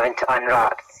even having to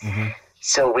unrack.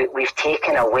 So we've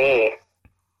taken away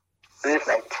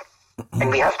movement, and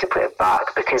we have to put it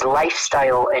back because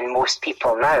lifestyle in most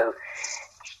people now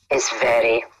is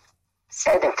very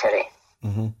sedentary.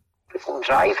 People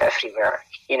drive everywhere.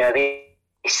 They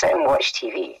sit and watch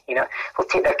TV. They'll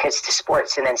take their kids to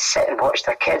sports and then sit and watch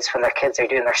their kids when their kids are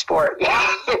doing their sport.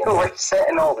 We're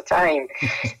sitting all the time.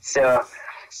 So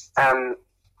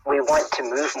we want to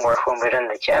move more when we're in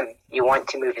the gym. You want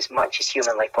to move as much as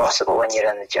humanly possible when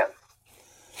you're in the gym.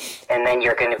 And then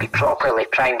you're going to be properly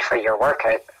primed for your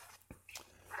workout.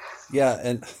 Yeah,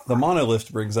 and the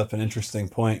monolift brings up an interesting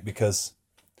point because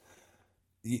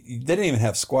they didn't even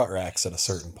have squat racks at a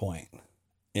certain point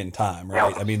in time,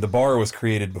 right? I mean, the bar was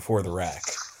created before the rack.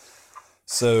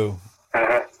 So,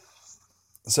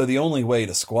 so the only way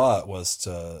to squat was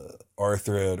to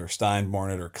Arthur it or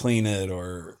Steinborn it or clean it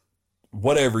or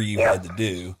whatever you had to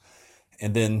do.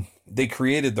 And then they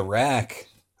created the rack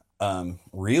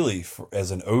really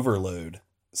as an overload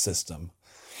system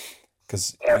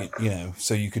because, you know,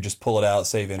 so you could just pull it out,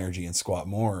 save energy, and squat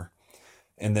more.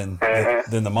 And then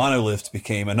then the monolift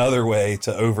became another way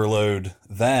to overload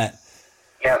that.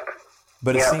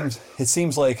 But it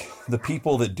seems like the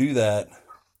people that do that,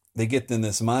 they get in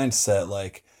this mindset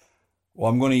like, well,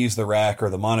 I'm going to use the rack or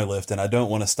the monolift, and I don't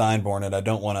want to Steinborn it. I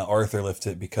don't want to Arthur lift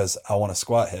it because I want to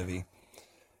squat heavy.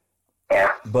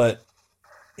 But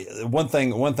one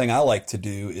thing I like to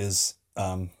do is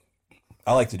I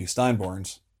like to do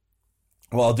Steinborns.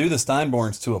 Well, I'll do the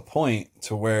Steinborns to a point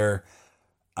to where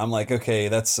I'm like, okay,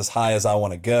 that's as high as I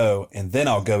want to go, and then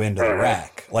I'll go into the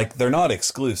rack. Like, they're not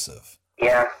exclusive.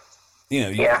 You know,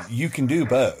 you can do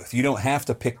both. You don't have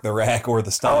to pick the rack or the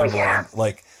Steinborn.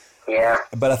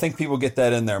 But I think people get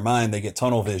that in their mind. They get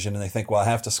tunnel vision, and they think, well, I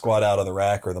have to squat out of the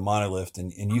rack or the monolift,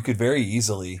 and you could very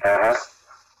easily,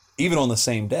 even on the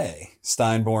same day,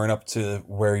 Steinborn up to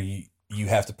where you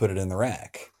have to put it in the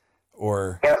rack,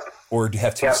 or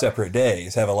have two separate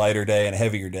days, have a lighter day and a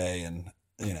heavier day, and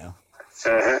you know.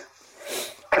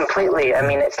 Completely. I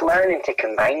mean, it's learning to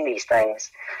combine these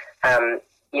things,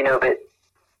 you know. But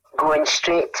going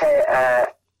straight to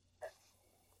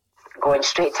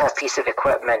a piece of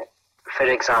equipment, for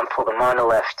example, the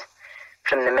monolift,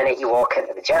 from the minute you walk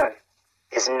into the gym,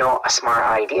 is not a smart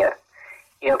idea.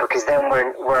 You know, because then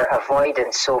we're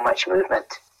avoiding so much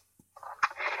movement.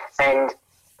 And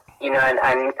you know,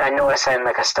 and I know I sound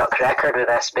like a stuck record with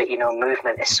this, but you know,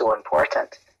 movement is so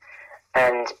important.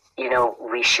 And, you know,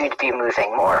 we should be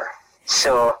moving more.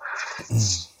 So,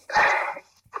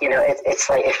 you know, it's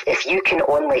like if you can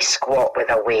only squat with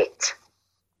a weight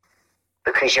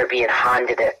because you're being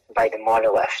handed it by the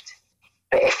monolift,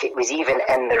 but if it was even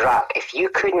in the rack, if you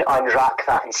couldn't unrack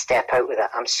that and step out with it,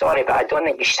 I'm sorry, but I don't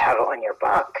think you should have it on your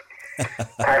back,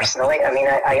 personally. I mean,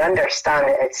 I understand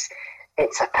that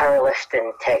it's a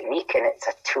powerlifting technique and it's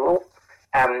a tool.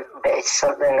 But it's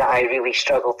something that I really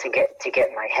struggle to get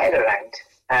my head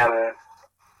around.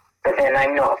 But then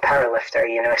I'm not a powerlifter,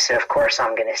 you know, so of course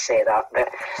I'm going to say that. But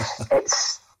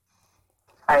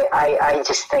I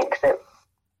just think that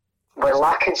we're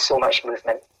lacking so much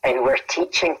movement, and we're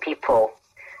teaching people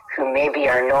who maybe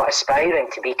are not aspiring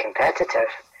to be competitive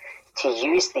to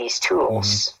use these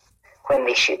tools when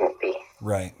they shouldn't be.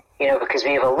 Right. You know, because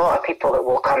we have a lot of people that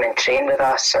will come and train with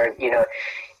us, or, you know,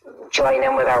 join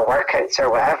in with our workouts or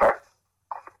whatever,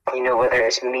 you know, whether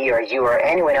it's me or you or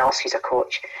anyone else who's a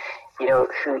coach, you know,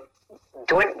 who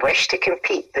don't wish to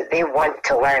compete, but they want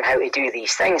to learn how to do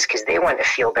these things because they want to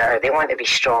feel better, they want to be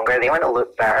stronger, they want to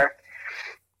look better,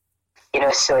 you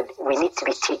know. So we need to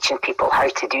be teaching people how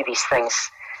to do these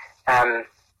things in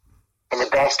the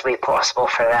best way possible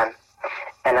for them.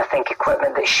 And I think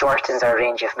equipment that shortens our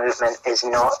range of movement is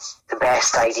not the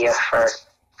best idea for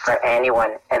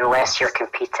anyone, unless you're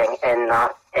competing in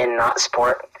that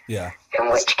sport. Yeah.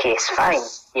 In which case, fine.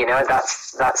 You know,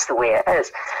 that's the way it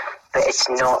is. But it's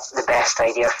not the best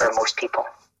idea for most people.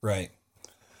 Right.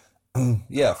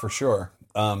 Yeah, for sure.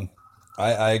 I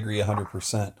agree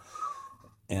 100%.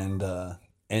 And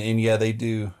yeah, they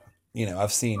do. You know,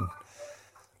 I've seen,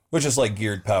 which is like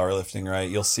geared powerlifting, right?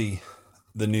 You'll see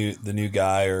the new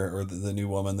guy or the new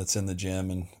woman that's in the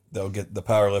gym, and the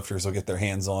powerlifters will get their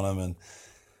hands on them, and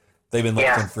they've been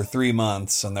lifting for 3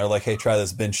 months, and they're like, "Hey, try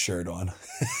this bench shirt on."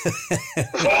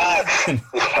 Yes.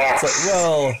 It's like,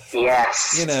 well,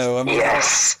 yes. You know, I mean,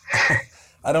 yes.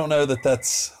 I don't know that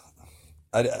that's,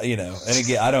 you know, and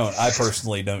again, I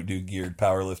personally don't do geared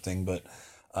powerlifting, but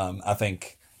I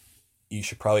think you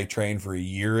should probably train for a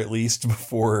year at least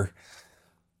before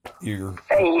you're.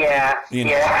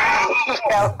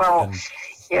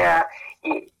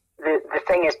 The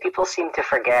thing is, people seem to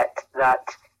forget that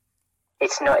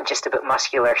it's not just about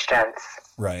muscular strength.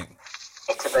 Right.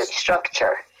 It's about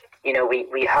structure. You know,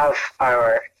 we have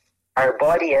our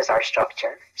body as our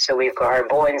structure. So we've got our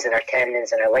bones and our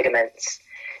tendons and our ligaments,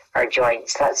 our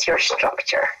joints. That's your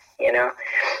structure, you know.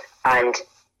 And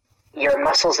your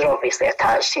muscles are obviously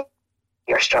attached to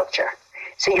your structure.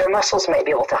 So your muscles might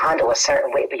be able to handle a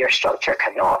certain weight, but your structure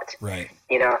cannot. Right.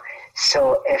 You know,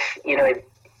 so if, you know,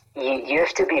 you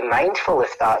have to be mindful of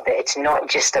that it's not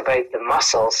just about the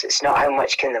muscles. It's not how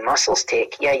much can the muscles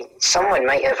take. Yeah, someone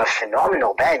might have a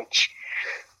phenomenal bench,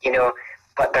 you know,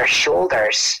 but their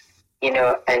shoulders, you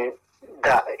know, and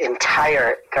the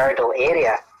entire girdle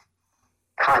area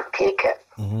can't take it.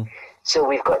 So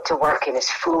we've got to work in as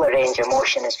full a range of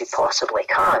motion as we possibly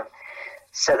can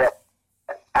so that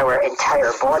our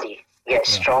entire body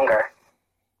gets stronger,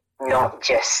 not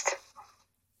just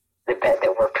the bit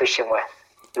that we're pushing with.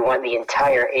 We want the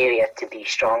entire area to be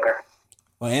stronger.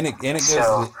 Well, and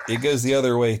it goes the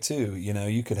other way too. You know,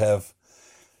 you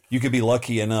could be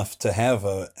lucky enough to have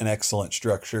an excellent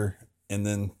structure and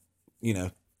then, you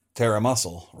know, tear a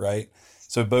muscle, right?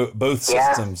 So both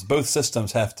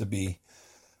systems have to be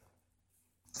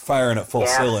firing at full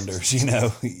cylinders. You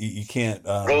know, you can't.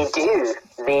 They do.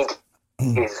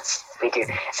 And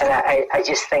I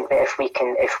just think that if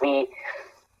we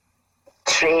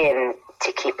train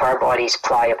to keep our bodies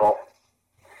pliable,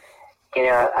 you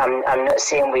know, I'm not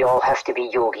saying we all have to be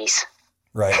yogis.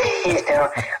 Right. You know,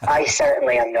 I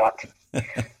certainly am not.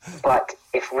 But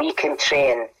if we can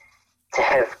train to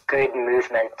have good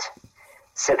movement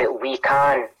so that we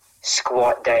can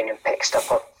squat down and pick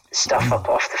stuff up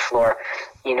off the floor,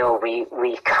 you know,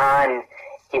 we can,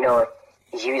 you know,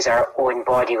 use our own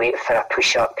body weight for a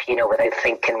push-up, you know, without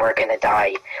thinking we're going to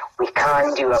die. We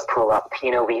can do a pull-up,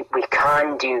 you know, we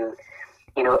can do,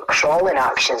 you know, crawling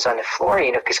actions on the floor,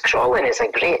 you know, because crawling is a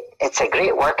great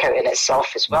workout in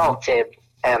itself as well to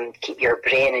keep your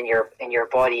brain and your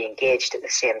body engaged at the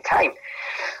same time.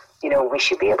 You know, we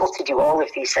should be able to do all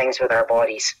of these things with our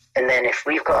bodies. And then if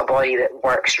we've got a body that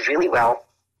works really well,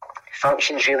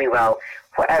 functions really well,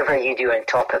 whatever you do on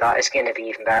top of that is going to be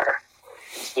even better.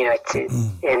 You know,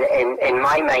 in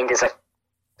my mind as a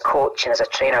coach and as a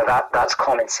trainer, that's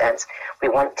common sense. We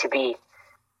want to be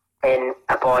in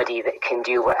a body that can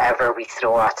do whatever we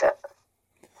throw at it.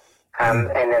 And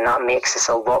then that makes us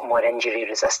a lot more injury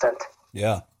resistant.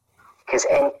 Yeah. Because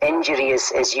injury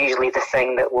is usually the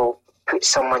thing that will put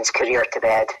someone's career to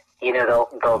bed. You know,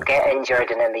 they'll get injured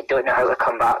and then they don't know how to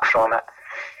come back from it.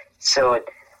 So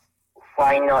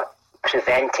why not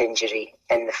prevent injury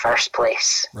in the first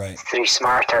place through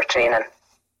smarter training?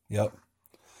 Yep.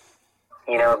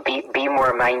 You know, be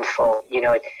more mindful, you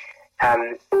know,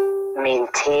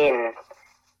 maintain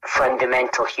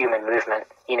fundamental human movement.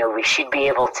 You know, we should be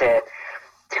able to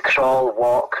crawl,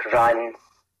 walk, run,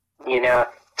 you know,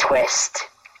 twist,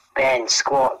 bend,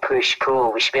 squat, push,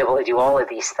 pull. We should be able to do all of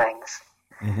these things.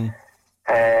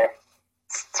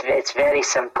 It's very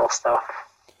simple stuff.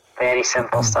 Very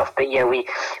simple stuff. But yeah, we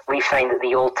find that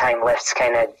the old time lifts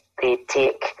kind of they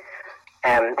take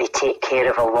care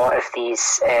of a lot of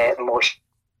these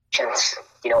motions.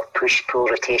 You know, push, pull,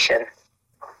 rotation,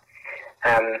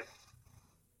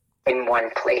 in one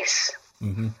place.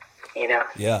 You know.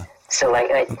 Yeah. So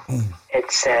like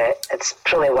it's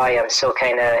probably why I'm so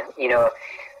kind of, you know,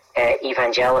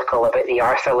 evangelical about the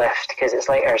Arthur lift, because it's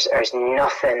like there's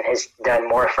nothing has done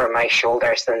more for my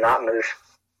shoulders than that move.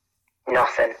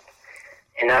 Nothing.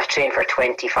 And I've trained for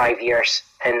 25 years,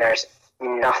 and there's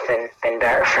nothing been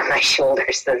better for my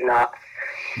shoulders than that.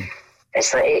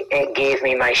 It's like it gave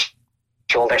me my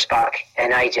shoulders back,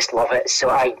 and I just love it. So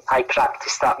I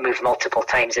practice that move multiple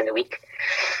times in the week.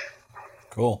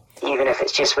 Cool. Even if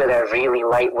it's just with a really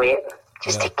light weight,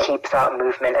 just to keep that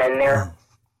movement in there.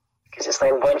 Because it's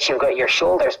like once you've got your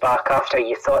shoulders back after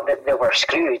you thought that they were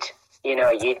screwed, you know,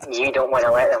 you don't want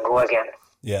to let them go again.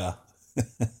 Yeah.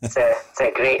 It's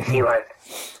a great feeling.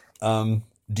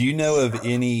 Do you know of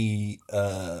any,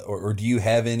 or do you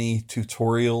have any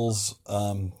tutorials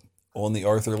on the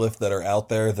Arthur lift that are out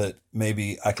there that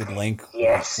maybe I could link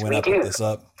when I put this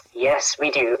up? Yes,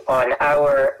 we do. On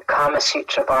our Kama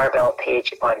Sutra Barbell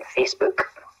page on Facebook.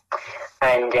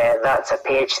 And that's a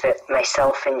page that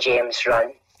myself and James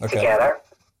run together.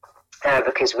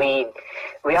 Because we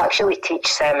actually teach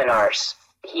seminars.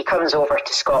 He comes over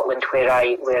to Scotland where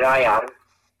I am,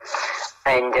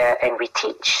 and we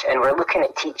teach, and we're looking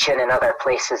at teaching in other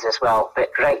places as well.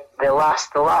 But the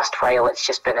last while it's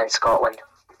just been in Scotland,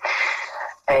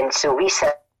 and so we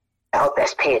set up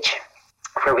this page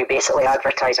where we basically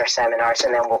advertise our seminars,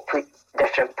 and then we'll put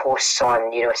different posts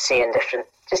on, you know, saying different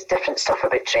stuff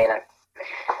about training,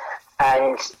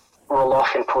 and we'll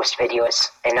often post videos.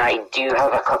 And I do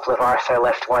have a couple of Arthur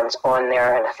lift ones on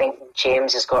there, and I think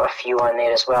James has got a few on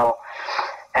there as well.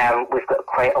 We've got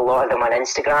quite a lot of them on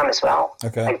Instagram as well.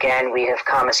 Again, we have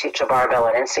Kama Sutra Barbell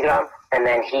on Instagram, and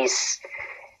then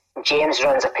James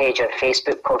runs a page on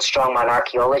Facebook called Strongman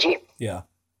Archaeology. Yeah.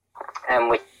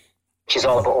 Which is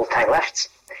all about old time lifts.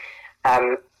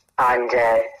 Or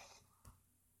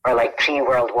like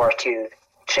pre-World War II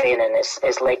training is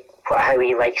like how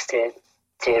he likes to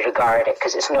regard it,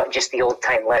 because it's not just the old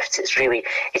time lifts, it's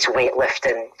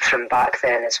weightlifting from back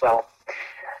then as well.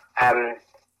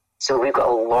 So we've got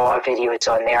a lot of videos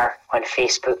on there on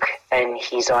Facebook, and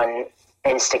he's on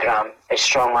Instagram is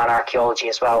Strongman Archaeology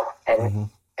as well, and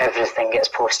everything gets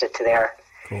posted to there.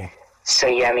 Cool. So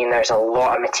yeah, I mean, there's a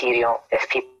lot of material. If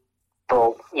people,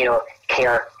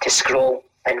 care to scroll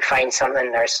and find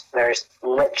something, there's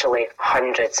literally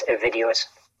hundreds of videos.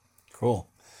 Cool.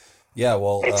 Yeah,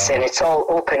 well, and it's all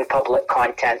open public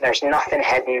content. There's nothing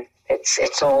hidden.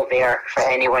 It's all there for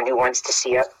anyone who wants to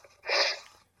see it.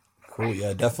 Cool.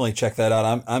 Yeah, definitely check that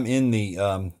out. I'm in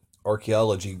the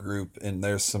archaeology group, and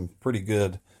there's some pretty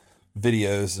good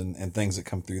videos and things that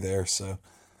come through there. So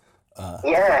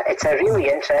yeah, it's a really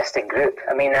interesting group.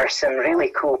 I mean, there's some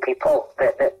really cool people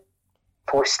that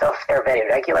post stuff there very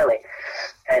regularly,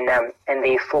 and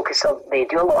they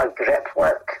do a lot of grip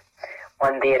work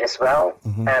on there as well.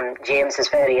 James is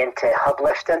very into hub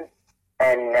lifting,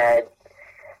 and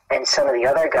some of the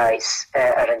other guys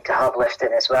are into hub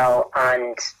lifting as well,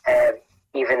 and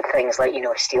even things like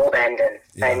steel bending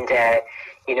and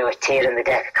tearing the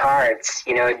deck of cards.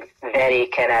 Very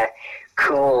kind of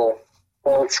cool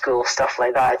old school stuff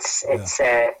like that. It's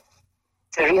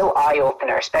a real eye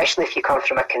opener, especially if you come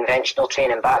from a conventional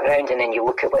training background and then you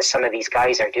look at what some of these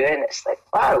guys are doing. It's like,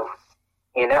 wow,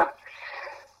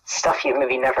 stuff you've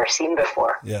maybe never seen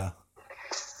before. Yeah,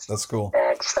 that's cool.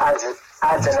 Just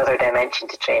adds another dimension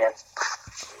to training.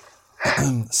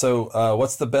 So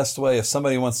what's the best way if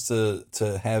somebody wants to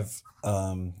have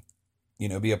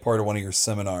be a part of one of your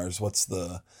seminars? What's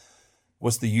the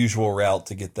usual route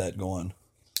to get that going?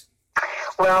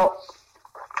 Well,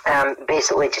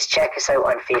 basically just check us out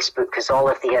on Facebook, because all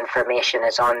of the information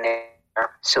is on there,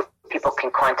 so people can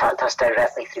contact us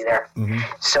directly through there.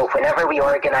 So whenever we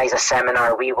organize a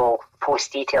seminar, we will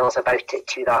post details about it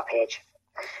to that page,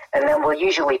 and then we'll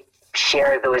usually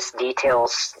share those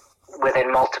details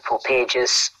within multiple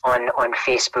pages on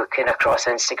Facebook and across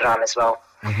Instagram as well.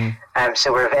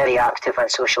 So we're very active on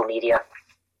social media.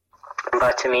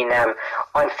 But I mean,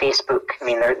 on Facebook, I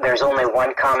mean, there's only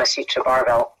one Kama Sutra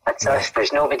Barbell. That's us.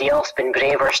 There's nobody else been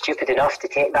brave or stupid enough to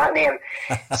take that name.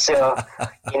 So,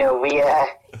 we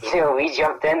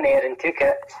jumped in there and took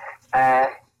it.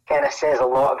 Kind of says a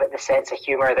lot about the sense of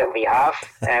humor that we have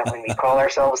when we call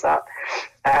ourselves that.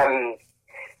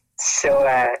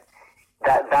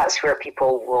 That's where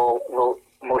people will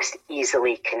most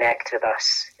easily connect with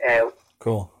us.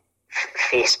 Cool.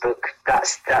 Facebook.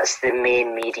 That's the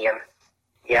main medium.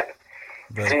 Yep.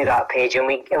 Very through cool. that page, and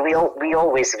we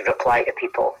always reply to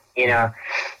people.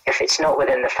 If it's not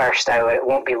within the first hour, it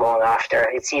won't be long after.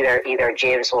 It's either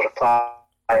James will reply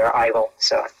or I will.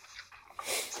 So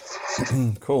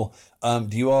cool.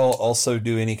 Do you all also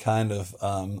do any kind of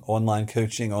online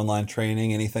coaching, online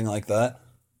training, anything like that?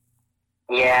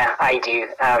 Yeah, I do.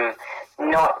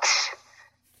 Not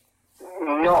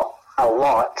a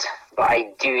lot, but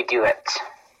I do it.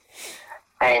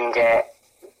 And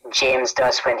James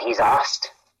does when he's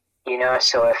asked.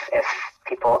 So if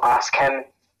people ask him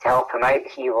to help him out,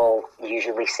 he will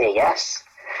usually say yes.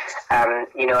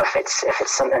 If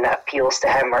it's something that appeals to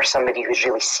him, or somebody who's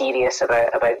really serious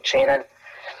about training,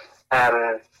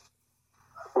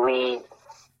 we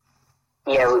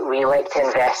like to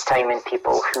invest time in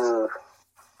people who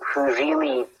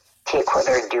really take what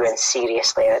they're doing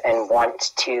seriously and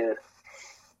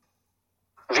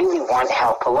really want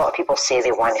help. A lot of people say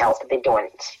they want help, but they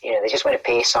don't. They just want to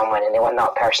pay someone, and they want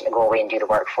that person to go away and do the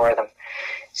work for them.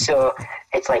 So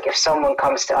it's like, if someone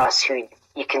comes to us who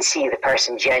you can see the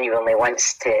person genuinely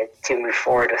wants to move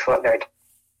forward with what they're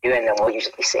doing, then we'll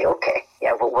usually say, okay,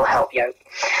 yeah, we'll help you out.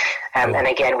 And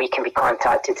again, we can be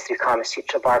contacted through Kama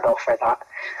Sutra Barbell for that.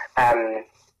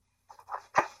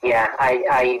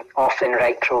 I often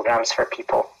write programs for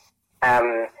people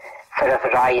for a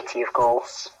variety of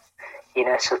goals.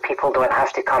 So people don't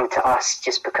have to come to us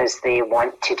just because they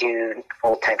want to do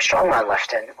old-time strongman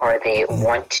lifting, or they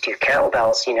want to do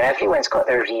kettlebells. Everyone's got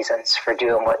their reasons for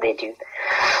doing what they do.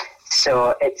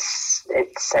 So it's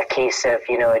a case of,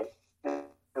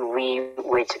 we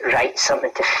would write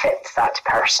something to fit that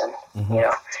person,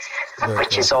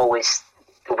 which is always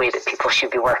the way that people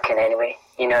should be working anyway.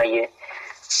 You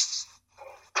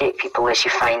take people as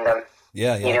you find them.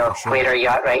 Yeah, sure. Where are you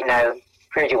at right now?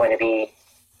 Where do you want to be?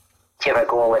 Do you have a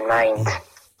goal in mind?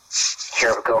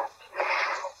 Here we go.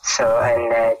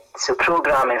 So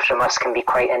programming from us can be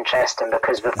quite interesting,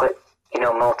 because we've got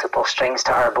multiple strings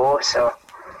to our bow. So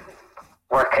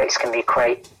workouts can be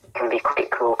quite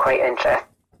cool, quite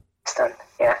interesting.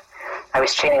 Yeah, I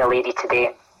was training a lady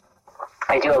today.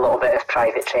 I do a little bit of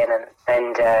private training,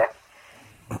 and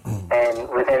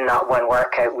within that one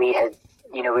workout, we had.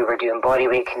 We were doing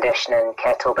bodyweight conditioning,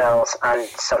 kettlebells, and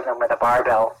something with a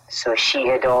barbell. So she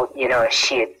had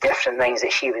she had different things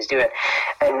that she was doing.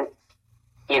 And,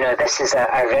 this is a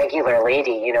regular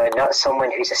lady, not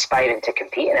someone who's aspiring to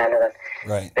compete in anything.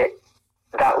 Right. But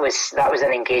that was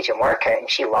an engaging workout, and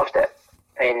she loved it,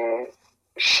 and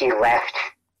she left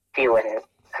feeling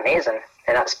amazing,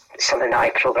 and that's something that I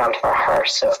programmed for her.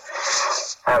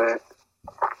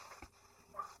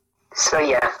 So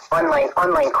yeah,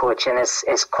 online coaching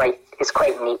is quite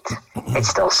neat. It's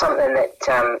still something that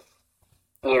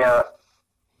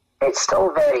it's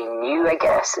still very new, I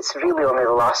guess. It's really only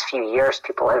the last few years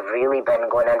people have really been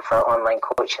going in for online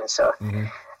coaching. So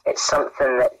it's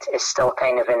something that is still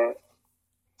kind of in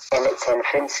its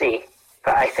infancy.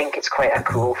 But I think it's quite a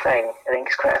cool thing. I think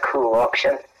it's quite a cool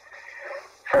option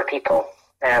for people.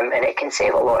 And it can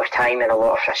save a lot of time and a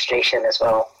lot of frustration as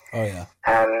well. Oh, yeah.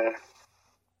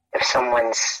 If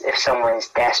someone's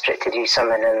desperate to do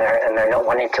something and they're not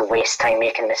wanting to waste time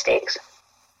making mistakes.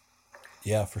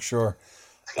 Yeah, for sure.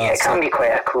 Yeah, it can be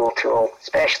quite a cool tool,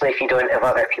 especially if you don't have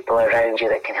other people around you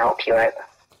that can help you out.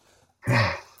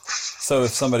 So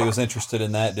if somebody was interested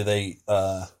in that, do they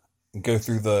go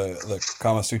through the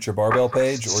Kama Sutra Barbell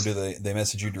page, or do they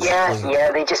message you directly?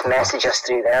 Yeah, they just message us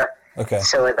through there. Okay.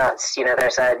 So that's,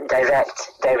 there's a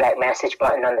direct message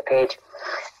button on the page,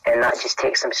 and that just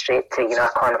takes them straight to, a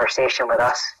conversation with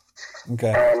us.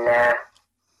 Okay. And,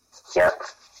 yep.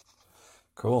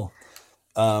 Cool.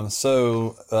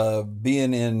 So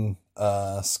being in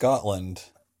Scotland,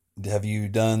 have you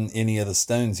done any of the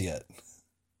stones yet?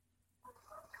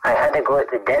 I had to go at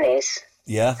the Denny's.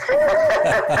 Yeah?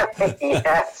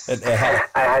 Yes.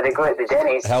 I had to go at the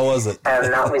Denny's. How was it?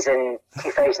 That was in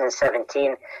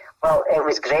 2017. Well, it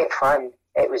was great fun.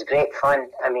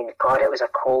 I mean, God, it was a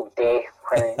cold day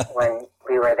when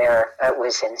we were there. It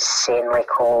was insanely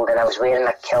cold, and I was wearing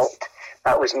a kilt.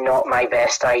 That was not my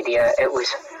best idea. It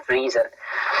was freezing.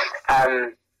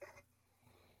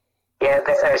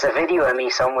 There's a video of me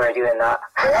somewhere doing that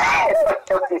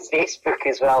on Facebook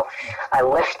as well. I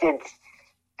lifted,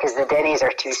 because the Denny's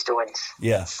are 2 stones.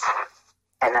 Yeah.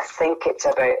 And I think it's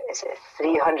about,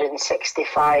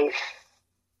 365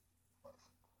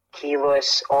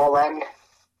 kilos all in?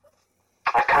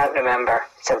 I can't remember.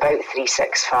 It's about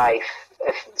 365.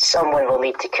 If someone will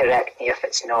need to correct me if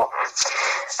it's not.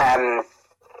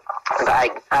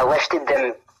 But I lifted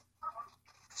them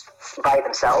by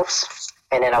themselves,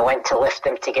 and then I went to lift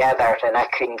them together, and I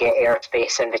couldn't get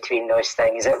airspace in between those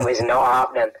things. It was not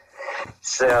happening.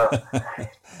 So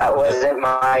that wasn't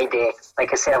my day.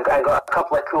 Like I said, I got a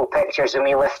couple of cool pictures of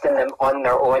me lifting them on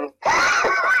their own.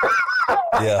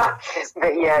 Yeah.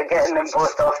 But yeah, getting them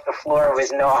both off the floor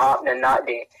was not happening that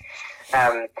day.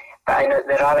 But I know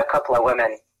there are a couple of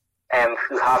women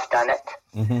who have done it.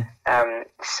 Mm-hmm.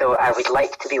 So I would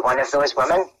like to be one of those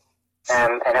women,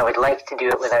 and I would like to do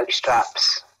it without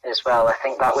straps as well. I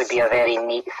think that would be a very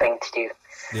neat thing to do.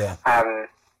 Yeah.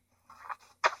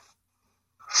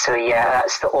 So yeah,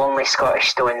 that's the only Scottish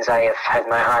stones I have had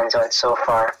my hands on so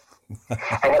far.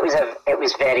 And it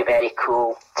was very, very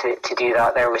cool to do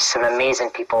that. There was some amazing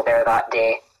people there that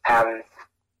day. And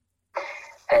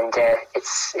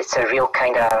it's a real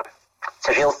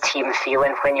team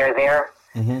feeling when you're there.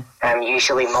 Mm-hmm.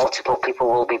 Usually multiple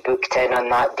people will be booked in on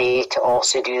that day to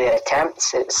also do the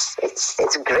attempts. It's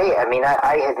great. I mean,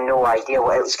 I had no idea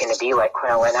what it was going to be like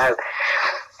when I went out,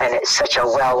 and it's such a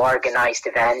well organized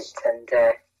event, and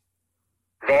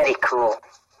very cool.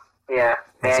 Yeah,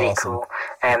 very awesome.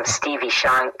 Cool. Stevie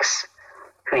Shanks,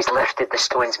 who's lifted the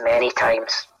stones many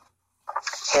times.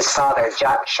 His father,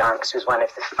 Jack Shanks, was one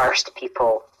of the first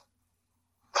people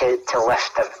to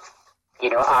lift them,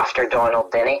 after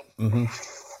Donald Dinny. Mm-hmm.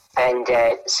 And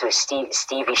so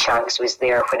Stevie Shanks was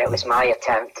there when it was my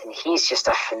attempt, and he's just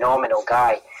a phenomenal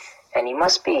guy. And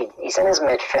he's in his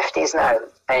mid-50s now,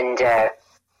 and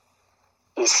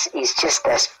he's just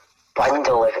this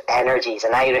bundle of energy. He's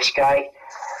an Irish guy,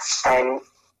 and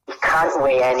he can't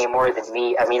weigh any more than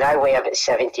me. I mean, I weigh about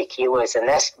 70 kilos, and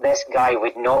this guy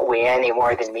would not weigh any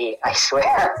more than me, I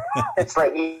swear. It's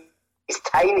like he's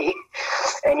tiny,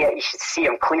 and yet you should see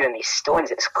him clearing these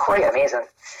stones. It's quite amazing.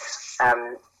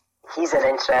 He's an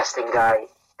interesting guy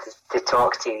to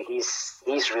talk to.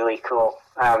 He's really cool.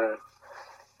 I've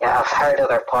heard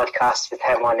other podcasts with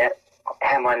him on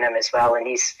them as well, and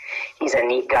he's a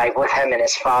neat guy. Both him and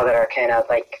his father are kind of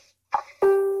like,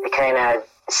 they kind of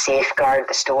safeguard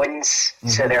the stones. Mm-hmm.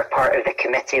 So they're part of the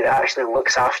committee that actually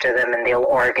looks after them, and they'll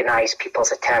organize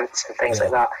people's attempts and things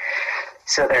like that.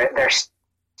 So they're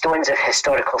stones of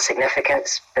historical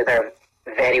significance, but they're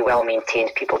very well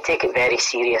maintained. People take it very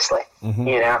seriously. Mm-hmm.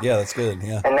 Yeah, that's good.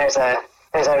 Yeah. And there's a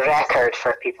record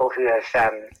for people who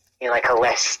have like a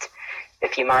list.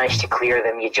 If you manage to clear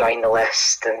them, you join the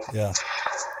list, and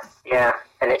yeah,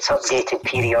 and it's updated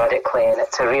periodically, and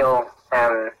it's a real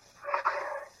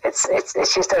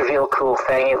it's just a real cool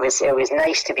thing. It was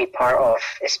nice to be part of,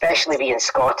 especially being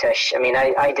Scottish. I mean,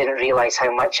 I didn't realise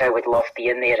how much I would love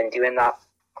being there and doing that.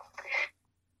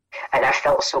 And I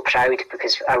felt so proud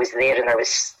because I was there, and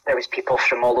there was people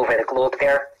from all over the globe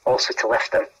there also to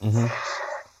lift them. Mm-hmm.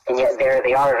 And yet there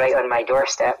they are right on my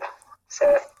doorstep.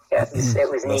 So yeah, it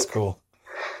was neat. That's cool.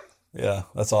 Yeah,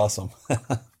 that's awesome.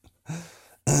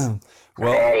 Well,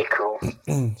 very cool.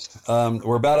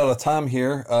 We're about out of time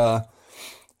here.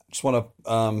 Just want to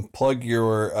plug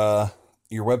your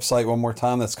website one more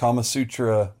time. That's Kama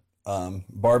Sutra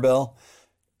Barbell.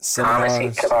 Seminars.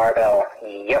 Kama Sutra Barbell.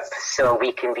 Yep. So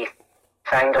we can be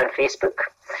found on Facebook,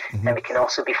 mm-hmm. and we can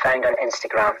also be found on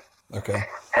Instagram. Okay.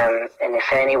 And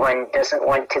if anyone doesn't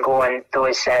want to go on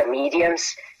those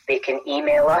mediums, they can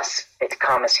email us at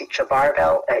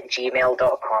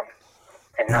kamasutrabarbell@gmail.com,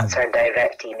 and that's our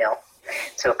direct email.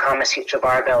 So Kama Sutra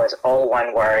Barbell is all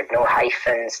one word, no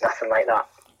hyphens, nothing like that.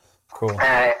 Cool.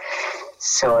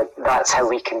 So that's how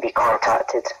we can be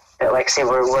contacted. But like I say,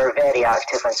 we're very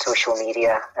active on social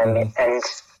media, and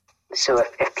so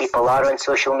if people are on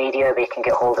social media, they can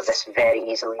get hold of us very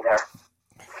easily there.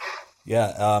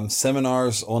 Yeah,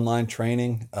 seminars, online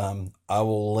training. I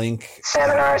will link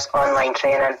seminars, online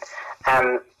training.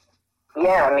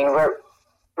 Yeah, I mean we're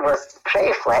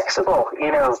pretty flexible,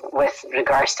 with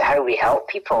regards to how we help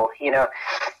people.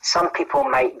 Some people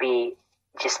might be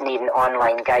just needing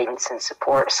online guidance and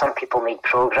support. Some people need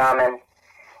programming.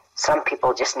 Some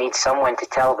people just need someone to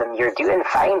tell them you're doing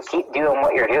fine. Keep doing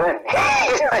what you're doing.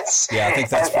 Yeah, I think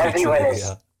that's everyone true.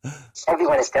 is.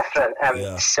 Everyone is different.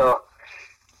 So.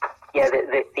 Yeah,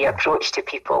 the approach to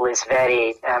people is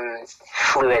very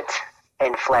fluid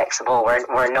and flexible.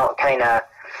 We're not kind of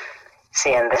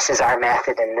saying this is our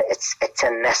method and it's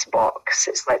in this box.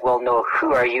 It's like, well, no,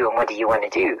 who are you and what do you want to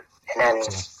do? And then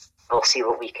we'll see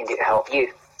what we can do to help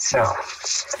you. So,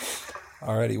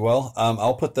 alrighty. Well,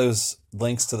 I'll put those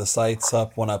links to the sites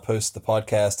up when I post the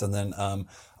podcast, and then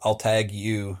I'll tag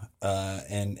you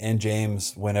and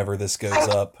James whenever this goes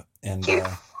up, and.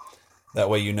 That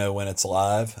way you know when it's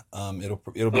live.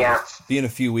 It'll be in a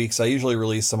few weeks. I usually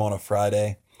release them on a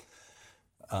Friday.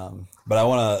 But I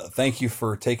want to thank you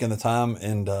for taking the time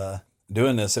and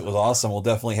doing this. It was awesome. We'll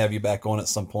definitely have you back on at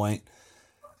some point.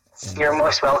 And, you're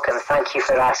most welcome. Thank you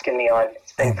for asking me on.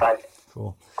 It's been fun.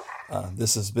 Cool.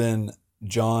 This has been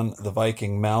John the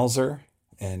Viking Mauser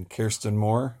and Kirsten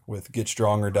Moore with Get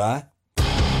Strong or Die.